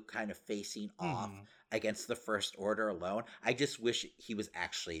 Luke kind of facing off against the First Order alone. I just wish he was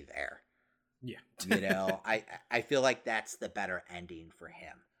actually there. Yeah. You know, I feel like that's the better ending for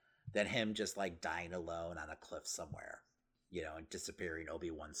him than him just like dying alone on a cliff somewhere, you know, and disappearing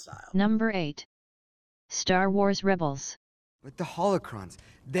Obi-Wan style. Number 8. Star Wars Rebels. But the holocrons,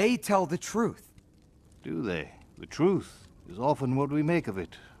 they tell the truth. Do they? The truth is often what we make of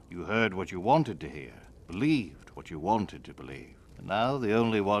it. You heard what you wanted to hear, believed what you wanted to believe. And now the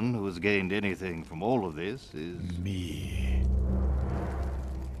only one who has gained anything from all of this is... me.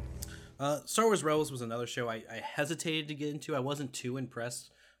 Star Wars Rebels was another show I hesitated to get into. I wasn't too impressed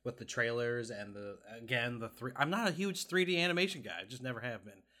with the trailers and the three. I'm not a huge 3D animation guy. I just never have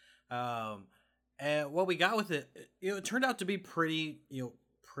been. And what we got with it, you know, it turned out to be pretty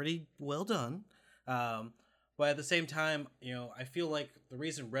well done. But at the same time, you know, I feel like the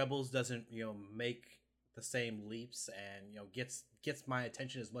reason Rebels doesn't, you know, make the same leaps and, you know, gets my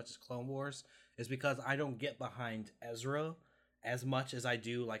attention as much as Clone Wars is because I don't get behind Ezra as much as I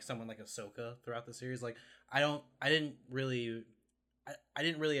do like someone like Ahsoka throughout the series. Like I didn't really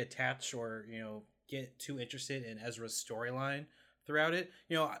attach or, you know, get too interested in Ezra's storyline throughout it.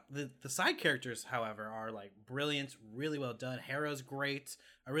 You know, the side characters, however, are like brilliant, really well done. Hera's great.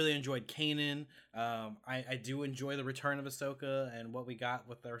 I really enjoyed Kanan. I do enjoy the return of Ahsoka and what we got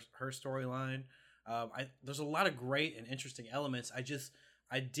with her storyline. There's a lot of great and interesting elements.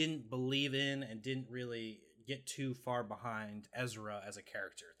 I didn't believe in and didn't really get too far behind Ezra as a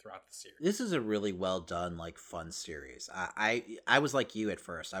character throughout the series. This is a really well done, like, fun series. I was like you at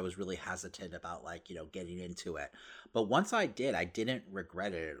first. I was really hesitant about, like, you know, getting into it. But once I did, I didn't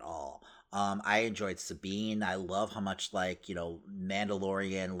regret it at all. I enjoyed Sabine. I love how much, like, you know,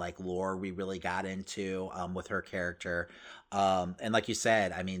 Mandalorian, like, lore we really got into with her character. And like you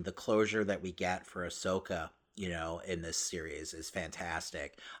said, I mean, the closure that we get for Ahsoka, you know, in this series is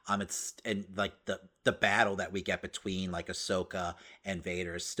fantastic. It's, and like the battle that we get between like Ahsoka and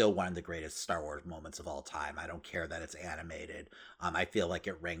Vader is still one of the greatest Star Wars moments of all time. I don't care that it's animated. I feel like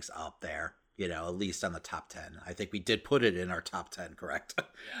it ranks up there, you know, at least on the top 10. I think we did put it in our top 10, correct?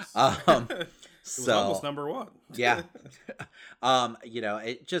 Yes. It was almost number 1. Yeah. You know,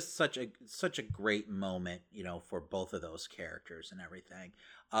 it just such a great moment, you know, for both of those characters and everything.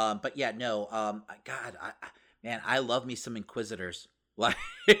 But yeah, no, God, man, I love me some Inquisitors. Like,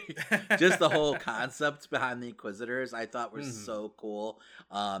 just the whole concept behind the Inquisitors, I thought were so cool.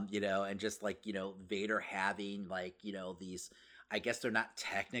 You know, and just like, you know, Vader having like, you know, these, I guess they're not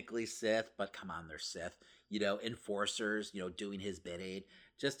technically Sith, but come on, they're Sith, you know, enforcers, you know, doing his bidding.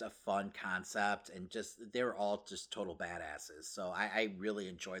 Just a fun concept, and just, they were all just total badasses. So I really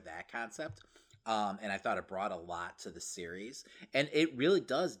enjoyed that concept. And I thought it brought a lot to the series, and it really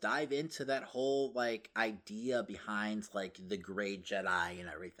does dive into that whole like idea behind like the gray Jedi and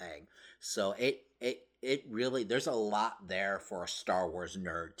everything. So it really, there's a lot there for a Star Wars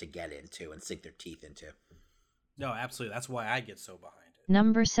nerd to get into and sink their teeth into. No, absolutely. That's why I get so behind it.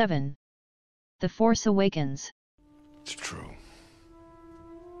 Number 7. The Force Awakens. It's true.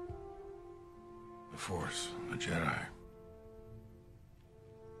 The Force, the Jedi.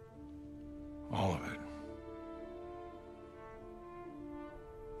 All of it.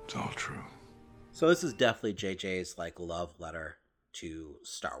 It's all true. So this is definitely JJ's like love letter to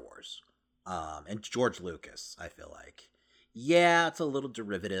Star Wars. And George Lucas, I feel like. Yeah, it's a little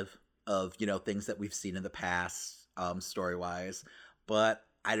derivative of, you know, things that we've seen in the past, story-wise. But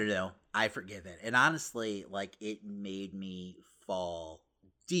I don't know. I forgive it. And honestly, like, it made me fall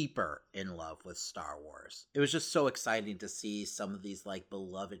deeper in love with Star Wars. It was just so exciting to see some of these like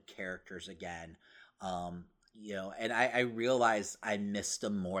beloved characters again. You know, and I realized I missed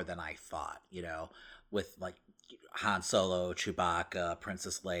them more than I thought, you know, with like Han Solo, Chewbacca,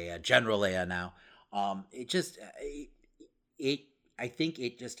 Princess Leia, General Leia now. It just, I think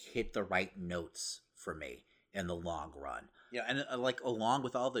it just hit the right notes for me in the long run. Yeah, and like along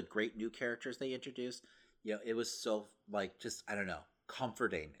with all the great new characters they introduced, you know, it was so like just, I don't know,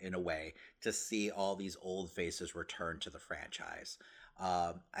 comforting in a way to see all these old faces return to the franchise.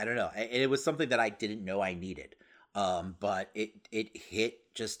 I don't know. It was something that I didn't know I needed. But it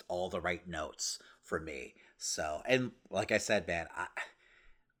hit just all the right notes for me. So, and like I said, man,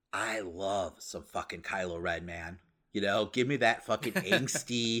 I love some fucking Kylo Ren, man. You know, give me that fucking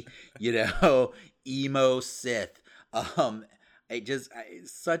angsty, you know, emo Sith. I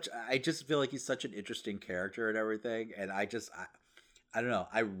just feel like he's such an interesting character and everything, and I don't know.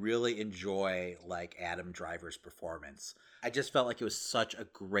 I really enjoy like Adam Driver's performance. I just felt like it was such a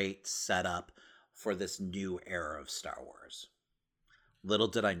great setup for this new era of Star Wars. Little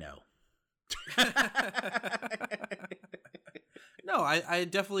did I know. No, I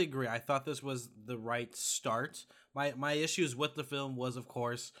definitely agree. I thought this was the right start. My issues with the film was, of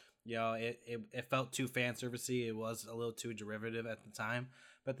course, it felt too fan servicey. It was a little too derivative at the time.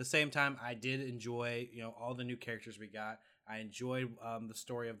 But at the same time, I did enjoy, all the new characters we got. I enjoyed the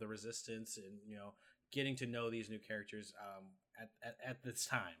story of the Resistance and, getting to know these new characters at this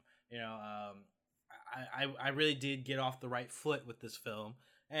time. I really did get off the right foot with this film.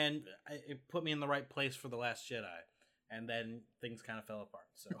 And it put me in the right place for The Last Jedi. And then things kind of fell apart.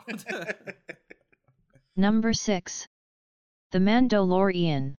 So Number 6. The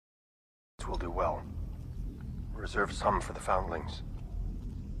Mandalorian. Will do well. Reserve some for the foundlings.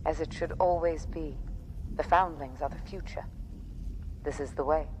 As it should always be. The foundlings are the future. This is the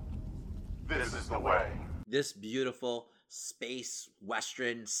way. This is the way. This beautiful space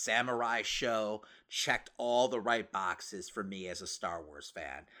western samurai show checked all the right boxes for me as a Star Wars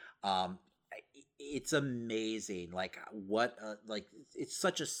fan. It's amazing, it's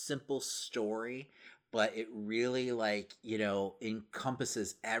such a simple story, but it really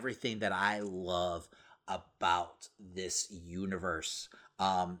encompasses everything that I love about this universe.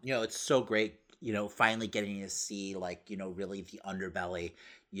 It's so great, finally getting to see really the underbelly,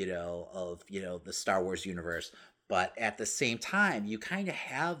 of, the Star Wars universe. But at the same time, you kind of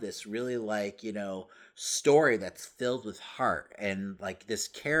have this really story that's filled with heart and this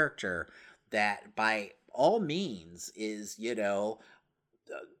character that by all means is,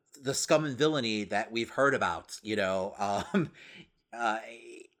 the scum and villainy that we've heard about, I'm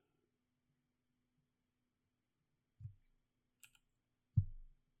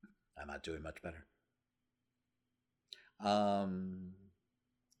not doing much better.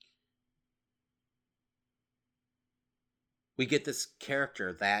 We get this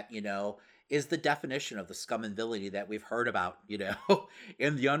character that, is the definition of the scum and villainy that we've heard about,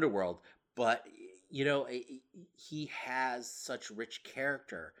 in the underworld. But, he has such rich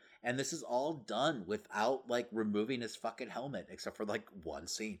character. And this is all done without, removing his fucking helmet, except for, one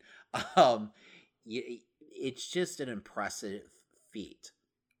scene. It's just an impressive feat.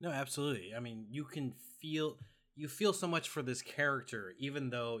 No, absolutely. I mean, you feel so much for this character, even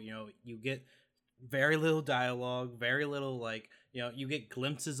though, you get very little dialogue, very little, you get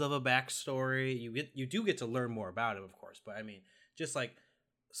glimpses of a backstory. You do get to learn more about him, of course. But, I mean, just,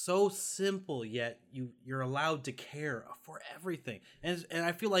 so simple, yet you're allowed to care for everything. And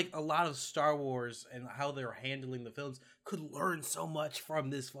I feel like a lot of Star Wars and how they're handling the films could learn so much from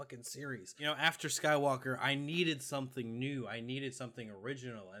this fucking series. After Skywalker, I needed something new. I needed something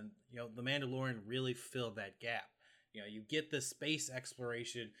original. And, The Mandalorian really filled that gap. You get this space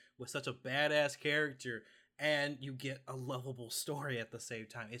exploration with such a badass character, and you get a lovable story at the same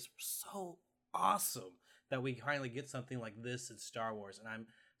time. It's so awesome that we finally get something like this in Star Wars, and I'm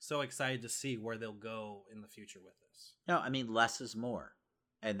so excited to see where they'll go in the future with this. No, I mean, less is more.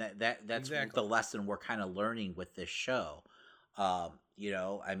 And that's exactly the lesson we're kind of learning with this show. I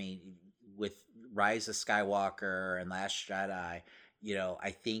mean, with Rise of Skywalker and Last Jedi,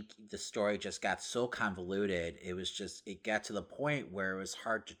 I think the story just got so convoluted. It got to the point where it was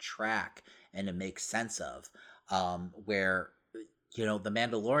hard to track and to make sense of, where, The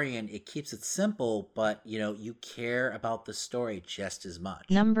Mandalorian, it keeps it simple, but, you care about the story just as much.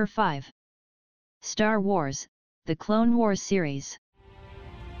 Number 5. Star Wars, the Clone Wars series.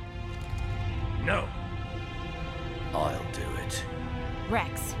 No. I'll do it.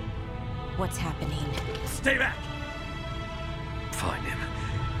 Rex, what's happening? Stay back! Find him.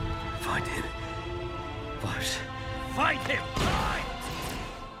 Find him. What? Find him! Find!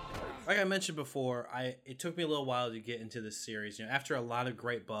 Like I mentioned before, it took me a little while to get into this series. After a lot of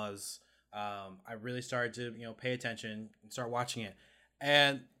great buzz, I really started to pay attention and start watching it.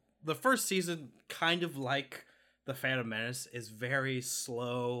 And the first season, kind of like The Phantom Menace, is very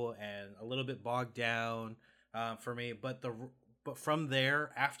slow and a little bit bogged down for me. But from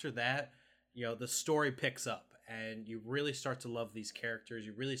there, after that, the story picks up. And you really start to love these characters.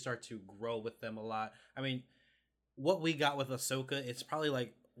 You really start to grow with them a lot. I mean, what we got with Ahsoka, it's probably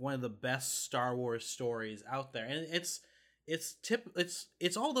one of the best Star Wars stories out there. And it's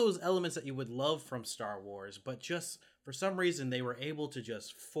all those elements that you would love from Star Wars, but just for some reason they were able to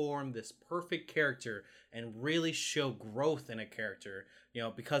just form this perfect character and really show growth in a character,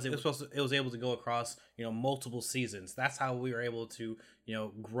 because it was able to go across, multiple seasons. That's how we were able to,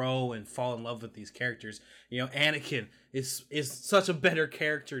 grow and fall in love with these characters. Anakin is such a better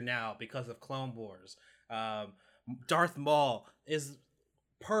character now because of Clone Wars. Darth Maul is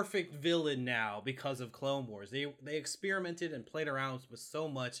perfect villain now because of Clone Wars. They experimented and played around with so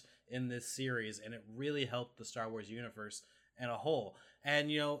much in this series, and it really helped the Star Wars universe in a whole.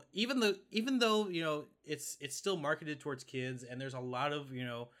 And even though it's still marketed towards kids, and there's a lot of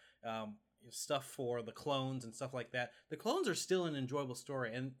stuff for the clones and stuff like that, the clones are still an enjoyable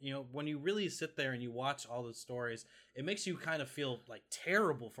story. And when you really sit there and you watch all the stories, it makes you kind of feel like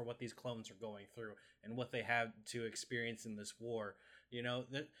terrible for what these clones are going through and what they have to experience in this war.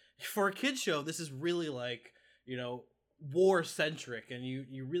 For a kid show, this is really like, war centric, and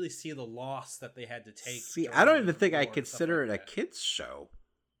you really see the loss that they had to take. See, I don't even think I consider it a kids show.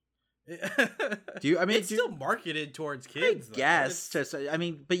 Do you? I mean, it's still marketed towards kids. Yes,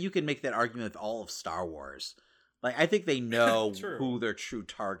 but you can make that argument with all of Star Wars. Like, I think they know who their true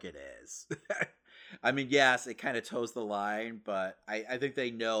target is. I mean, yes, it kind of toes the line, but I think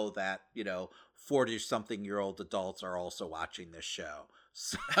they know that 40-something-year-old adults are also watching this show.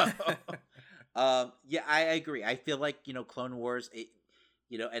 So, yeah, I agree. I feel like Clone Wars.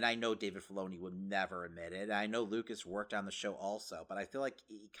 And I know David Filoni would never admit it. I know Lucas worked on the show also, but I feel like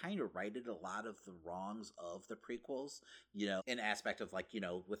he kind of righted a lot of the wrongs of the prequels, in aspect of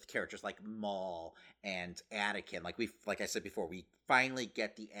with characters like Maul and Anakin. Like I said before, we finally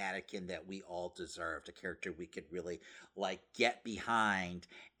get the Anakin that we all deserved, a character we could really get behind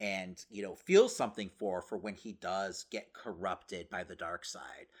and, feel something for when he does get corrupted by the dark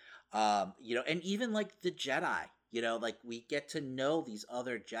side. And even the Jedi. We get to know these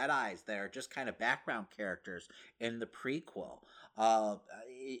other Jedis that are just kind of background characters in the prequel.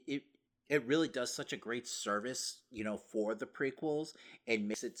 It really does such a great service, for the prequels, and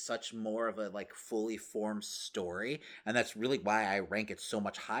makes it such more of a fully formed story. And that's really why I rank it so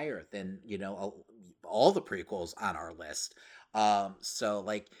much higher than, all the prequels on our list.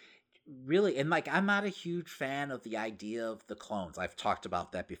 Really, and I'm not a huge fan of the idea of the clones. I've talked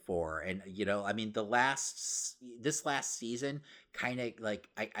about that before, and I mean, this last season kind of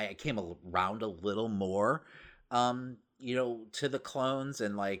I came around a little more, to the clones,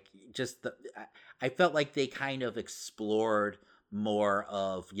 and I felt like they kind of explored more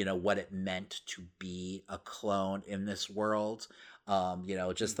of what it meant to be a clone in this world.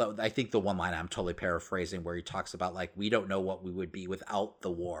 I think the one line, I'm totally paraphrasing, where he talks about we don't know what we would be without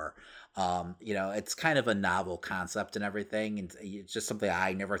the war. It's kind of a novel concept and everything, and it's just something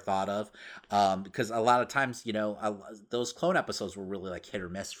I never thought of, because a lot of times those clone episodes were really hit or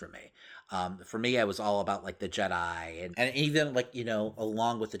miss for me. For me, I was all about the Jedi, and even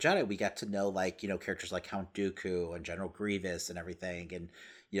along with the Jedi, we got to know characters like Count Dooku and General Grievous and everything,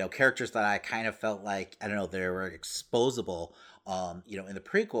 and characters that I kind of felt I don't know, they were exposable. In the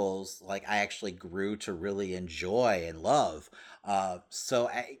prequels, I actually grew to really enjoy and love. So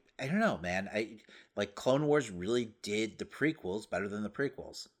I don't know, man. Clone Wars really did the prequels better than the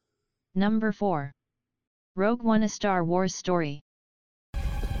prequels. Number 4. Rogue One: A Star Wars Story.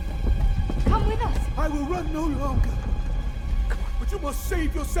 Come with us. I will run no longer. Come on, but you must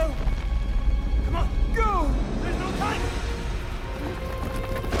save yourself. Come on, go! There's no time.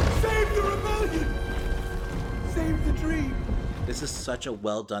 Save the rebellion. Save the dream. This is such a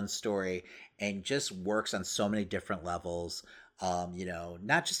well done story and just works on so many different levels.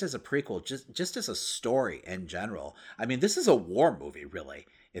 Not just as a prequel, just as a story in general. I mean, this is a war movie, really,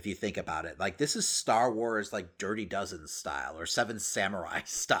 if you think about it. This is Star Wars, Dirty Dozen style or Seven Samurai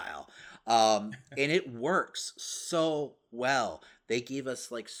style. And it works so well. They gave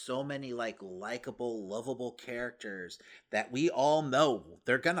us so many likable, lovable characters that we all know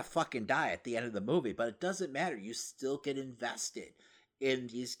they're gonna fucking die at the end of the movie, but it doesn't matter. You still get invested in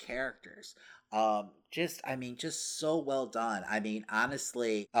these characters. Just so well done. I mean,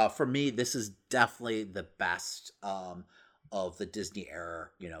 honestly, for me, this is definitely the best of the Disney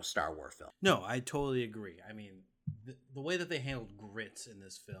era, Star Wars film. No, I totally agree. I mean, the way that they handled grit in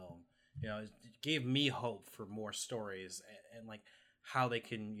this film, it gave me hope for more stories and how they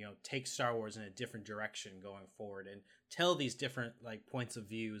can, take Star Wars in a different direction going forward and tell these different points of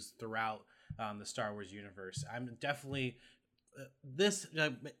views throughout the Star Wars universe. I'm definitely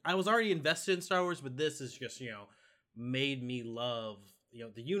I was already invested in Star Wars, but this is just, made me love,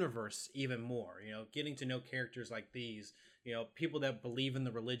 the universe even more, getting to know characters like these, you know, people that believe in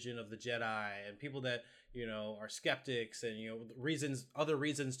the religion of the Jedi and people that, you know, are skeptics and, you know, other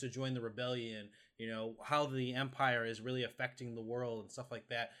reasons to join the rebellion, you know, how the Empire is really affecting the world and stuff like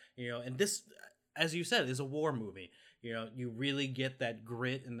that, you know. And this, as you said, is a war movie. You know, you really get that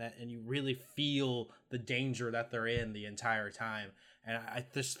grit and you really feel the danger that they're in the entire time. And I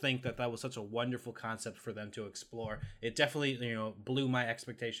just think that was such a wonderful concept for them to explore. It definitely, you know, blew my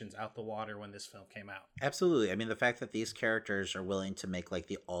expectations out the water when this film came out. Absolutely. I mean, the fact that these characters are willing to make like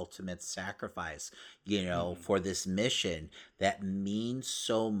the ultimate sacrifice, you know, for this mission that means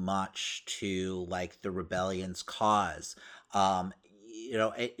so much to like the rebellion's cause. You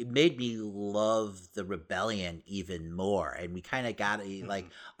know, it made me love the rebellion even more, and we kind of got like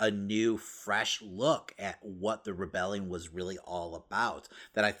a new, fresh look at what the rebellion was really all about.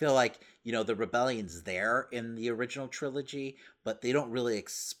 That I feel like, you know, the rebellion's there in the original trilogy, but they don't really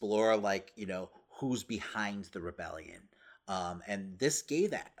explore like, you know, who's behind the rebellion. And this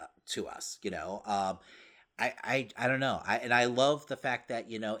gave that to us, you know. I don't know. I love the fact that,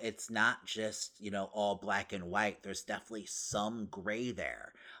 you know, it's not just, you know, all black and white. There's definitely some gray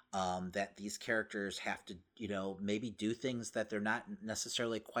there, that these characters have to, you know, maybe do things that they're not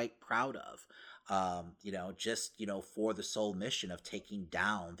necessarily quite proud of, you know, just, you know, for the sole mission of taking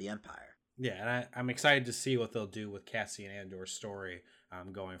down the Empire. Yeah, and I'm excited to see what they'll do with Cassian Andor's story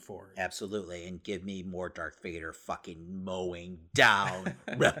going forward. Absolutely, and give me more Darth Vader fucking mowing down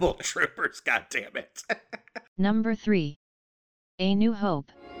rebel troopers, goddammit. Number 3. A New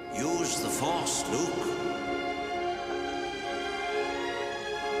Hope. Use the Force, Luke.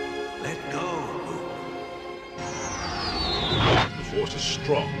 Let go, Luke. The Force is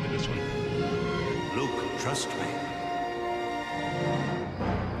strong in this one. Luke, trust me.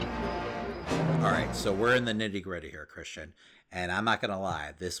 All right, so we're in the nitty-gritty here, Christian, and I'm not gonna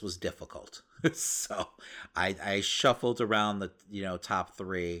lie, this was difficult. So I shuffled around the, you know, top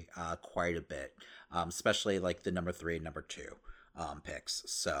 3 quite a bit, especially like the number 3 and number 2 picks.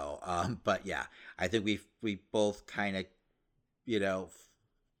 So but yeah, I think we both kind of, you know,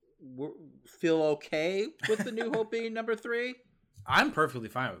 feel okay with the New Hope being number 3. I'm perfectly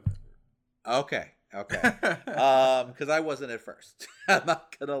fine with it. Okay. Because I wasn't at first. I'm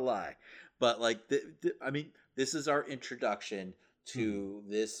not gonna lie. But like, I mean, this is our introduction to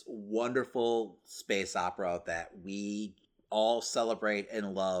this wonderful space opera that we all celebrate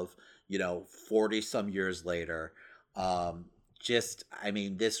and love, you know, 40 some years later. I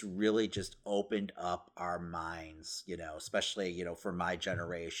mean, this really just opened up our minds, you know, especially, you know, for my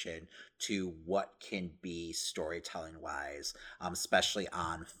generation, to what can be storytelling wise, especially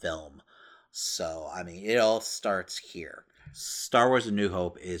on film. So, I mean, it all starts here. Star Wars A New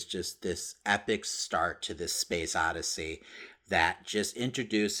Hope is just this epic start to this space odyssey that just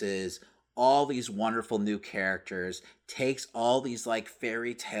introduces all these wonderful new characters, takes all these like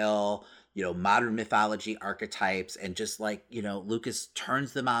fairy tale, you know, modern mythology archetypes, and just like, you know, Lucas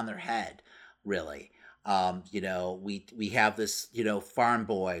turns them on their head, really. You know, we have this, you know, farm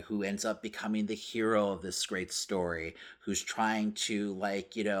boy who ends up becoming the hero of this great story, who's trying to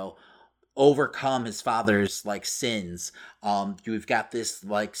like, you know, overcome his father's like sins. You've got this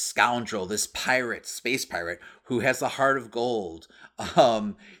like scoundrel, this pirate, space pirate, who has the heart of gold.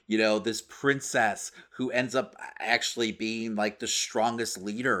 You know, this princess who ends up actually being like the strongest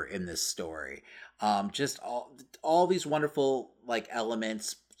leader in this story. Just all these wonderful like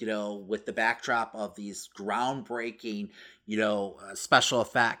elements, you know, with the backdrop of these groundbreaking, you know, special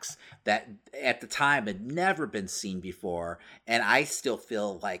effects that at the time had never been seen before, and I still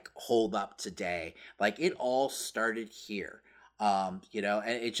feel like hold up today. Like, it all started here, you know,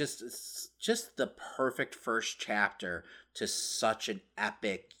 and it's just the perfect first chapter to such an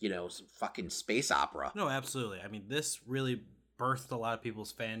epic, you know, fucking space opera. No, absolutely. I mean, this really birthed a lot of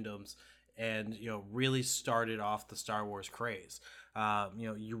people's fandoms and, you know, really started off the Star Wars craze. You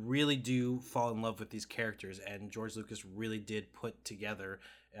know, you really do fall in love with these characters, and George Lucas really did put together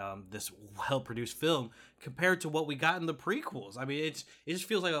this well-produced film compared to what we got in the prequels. I mean, it just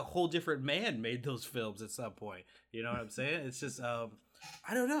feels like a whole different man made those films at some point. You know what I'm saying? It's just, I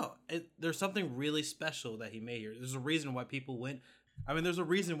don't know. There's something really special that he made here. There's a reason why people went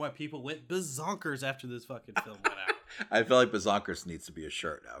bazonkers after this fucking film went out. I feel like bazonkers needs to be a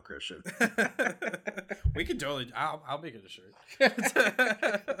shirt now, Christian. We can totally. I'll make it a shirt.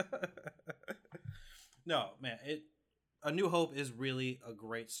 No, man. A New Hope is really a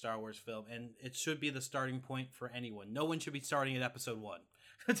great Star Wars film, and it should be the starting point for anyone. No one should be starting at episode 1.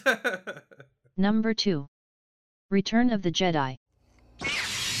 Number 2. Return of the Jedi.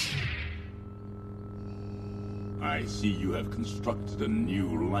 I see you have constructed a new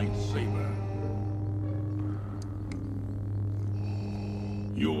lightsaber.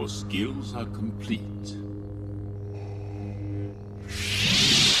 Your skills are complete.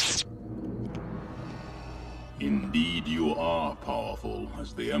 Indeed, you are powerful,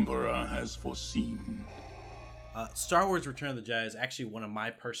 as the Emperor has foreseen. Star Wars Return of the Jedi is actually one of my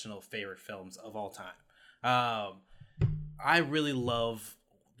personal favorite films of all time. I really love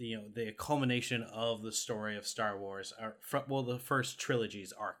the culmination of the story of Star Wars, the first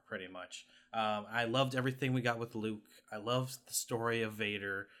trilogy's arc, pretty much. I loved everything we got with Luke. I loved the story of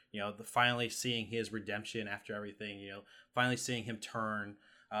Vader. Finally seeing his redemption after everything. Finally seeing him turn.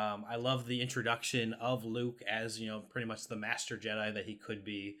 I love the introduction of Luke as pretty much the Master Jedi that he could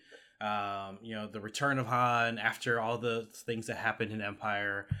be. The return of Han after all the things that happened in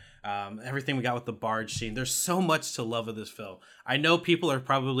Empire. Everything we got with the barge scene. There's so much to love of this film. I know people are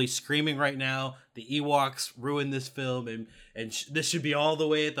probably screaming right now, the Ewoks ruined this film, and this should be all the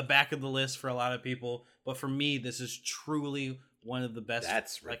way at the back of the list for a lot of people. But for me, this is truly one of the best.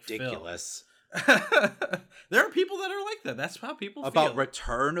 That's ridiculous. There are people that are like that. That's how people about feel.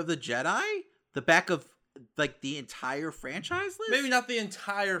 Return of the Jedi? The back of the entire franchise list? Maybe not the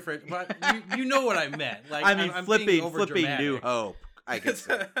entire franchise, but you know what I meant. Like I'm flipping New Hope. I guess.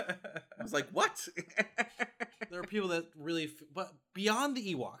 I was like, what? There are people that really, but beyond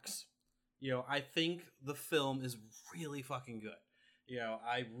the Ewoks, I think the film is really fucking good.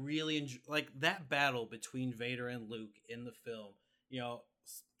 I really enjoy that battle between Vader and Luke in the film.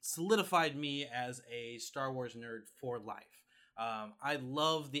 Solidified me as a Star Wars nerd for life. I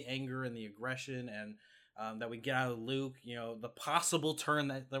love the anger and the aggression and that we get out of Luke, the possible turn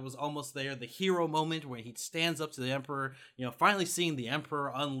that was almost there, the hero moment where he stands up to the Emperor, finally seeing the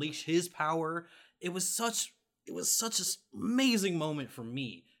Emperor unleash his power. It was such an amazing moment for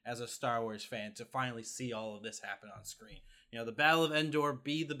me as a Star Wars fan to finally see all of this happen on screen. The Battle of Endor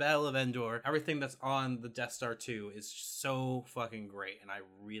be the Battle of Endor. Everything that's on the Death Star 2 is so fucking great, and I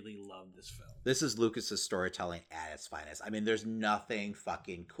really love this film. This is Lucas's storytelling at its finest. I mean, there's nothing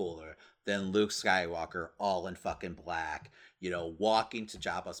fucking cooler than Luke Skywalker all in fucking black, walking to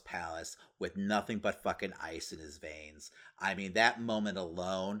Jabba's palace with nothing but fucking ice in his veins. I mean, that moment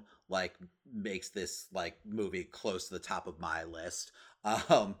alone, makes this, movie close to the top of my list.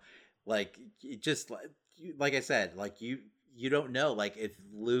 Like I said, you don't know, if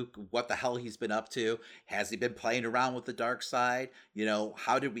Luke, what the hell he's been up to. Has he been playing around with the dark side?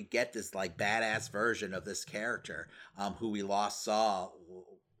 How did we get this badass version of this character, who we last saw,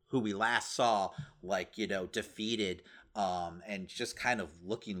 defeated, and just kind of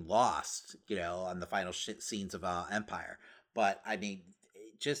looking lost, on the final scenes of Empire. But I mean,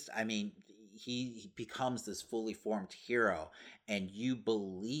 he becomes this fully formed hero, and you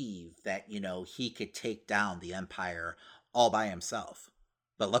believe that he could take down the Empire all by himself.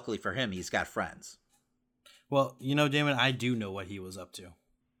 But luckily for him, he's got friends. Well, Damon, I do know what he was up to.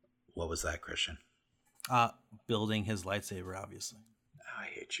 What was that, Christian? Building his lightsaber, obviously. I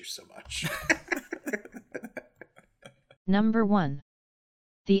hate you so much. Number 1.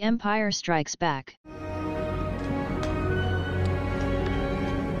 The Empire Strikes Back.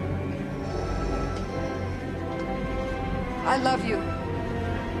 I love you.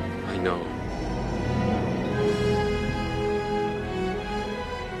 I know.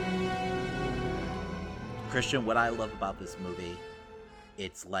 Christian, what I love about this movie,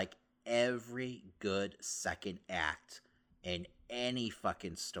 it's like every good second act in any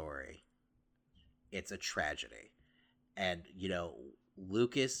fucking story, it's a tragedy. And,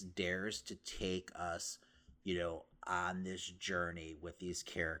 Lucas dares to take us, on this journey with these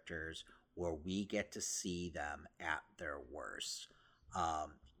characters where we get to see them at their worst.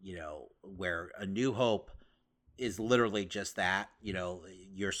 Where A New Hope is literally just that.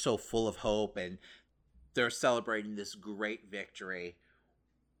 You're so full of hope, and they're celebrating this great victory.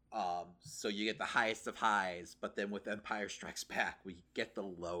 So you get the highest of highs, but then with Empire Strikes Back, we get the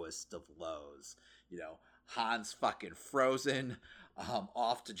lowest of lows. Han's fucking frozen,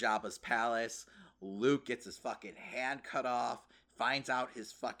 off to Jabba's palace. Luke gets his fucking hand cut off, finds out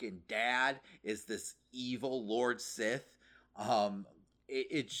his fucking dad is this evil Lord Sith.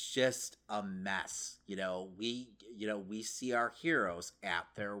 It's just a mess. We see our heroes at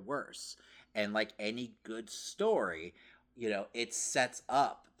their worst. And like any good story, it sets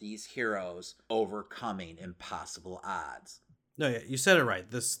up these heroes overcoming impossible odds. No, yeah, you said it right.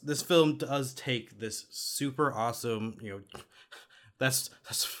 This film does take this super awesome, that's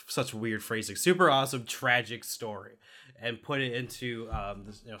such weird phrasing, super awesome tragic story, and put it into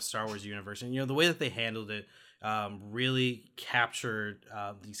this, Star Wars universe. And the way that they handled it really captured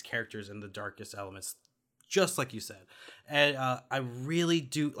these characters in the darkest elements, just like you said. And I really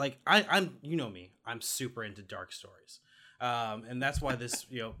do I'm me, I'm super into dark stories. And that's why this,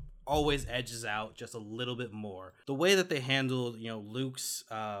 always edges out just a little bit more. The way that they handled, Luke's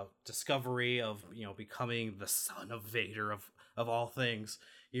discovery of, becoming the son of Vader of all things,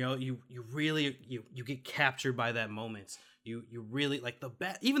 you really get captured by that moment. You really like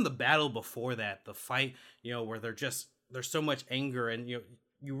even the battle before that, the fight, where there's so much anger, and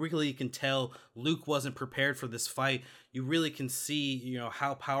you really can tell Luke wasn't prepared for this fight. You really can see,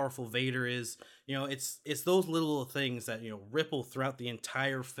 how powerful Vader is. It's those little things that, ripple throughout the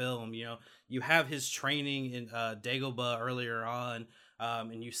entire film. You have his training in Dagobah earlier on,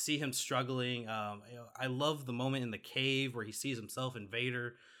 and you see him struggling. I love the moment in the cave where he sees himself in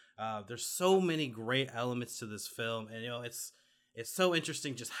Vader. There's so many great elements to this film, and it's so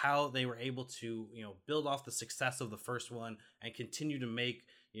interesting just how they were able to build off the success of the first one and continue to make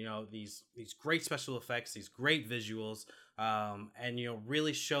these great special effects, these great visuals, and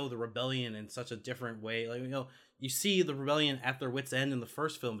really show the rebellion in such a different way. Like you see the rebellion at their wits' end in the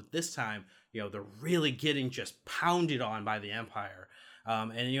first film, but this time they're really getting just pounded on by the Empire.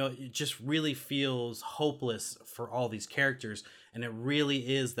 And it just really feels hopeless for all these characters, and it really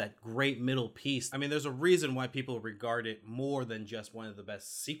is that great middle piece. I mean, there's a reason why people regard it more than just one of the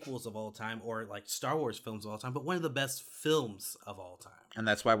best sequels of all time, or like Star Wars films of all time, but one of the best films of all time. And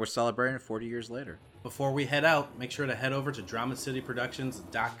that's why we're celebrating 40 years later. Before we head out, make sure to head over to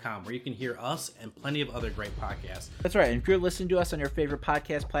DramaCityProductions.com, where you can hear us and plenty of other great podcasts. That's right. And if you're listening to us on your favorite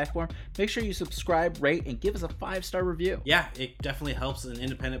podcast platform, make sure you subscribe, rate, and give us a 5-star review. Yeah, it definitely helps an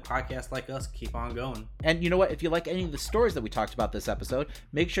independent podcast like us keep on going. And you know what? If you like any of the stories that we talked about this episode,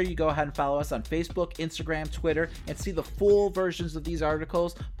 make sure you go ahead and follow us on Facebook, Instagram, Twitter, and see the full versions of these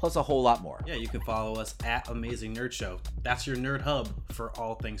articles, plus a whole lot more. Yeah, you can follow us at Amazing Nerd Show. That's your nerd hub for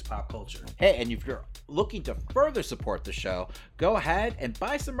all things pop culture. Hey, and if you're looking to further support the show, go ahead and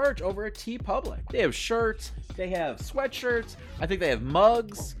buy some merch over at TeePublic. They have shirts, they have sweatshirts, I think they have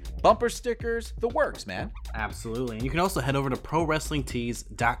mugs, bumper stickers, the works, man. Absolutely. And you can also head over to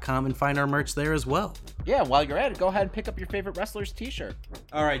ProWrestlingTees.com and find our merch there as well. Yeah, while you're at it, go ahead and pick up your favorite wrestler's t-shirt.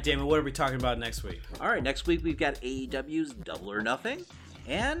 All right, Damon, what are we talking about next week? All right, next week we've got AEW's Double or Nothing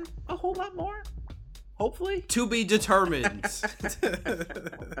and a whole lot more. Hopefully. To be determined.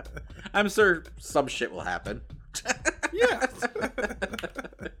 I'm sure some shit will happen. Yeah.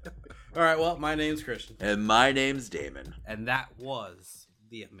 All right, well, my name's Christian. And my name's Damon. And that was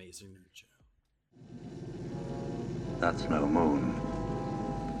The Amazing Nerd Show. That's no moon.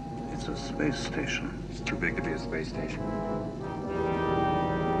 It's a space station. It's too big to be a space station. I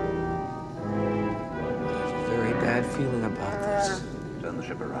have a very bad feeling about this. Turn the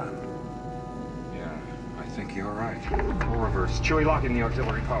ship around. I think you're right. Full reverse. Chewie, lock in the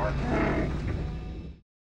auxiliary power.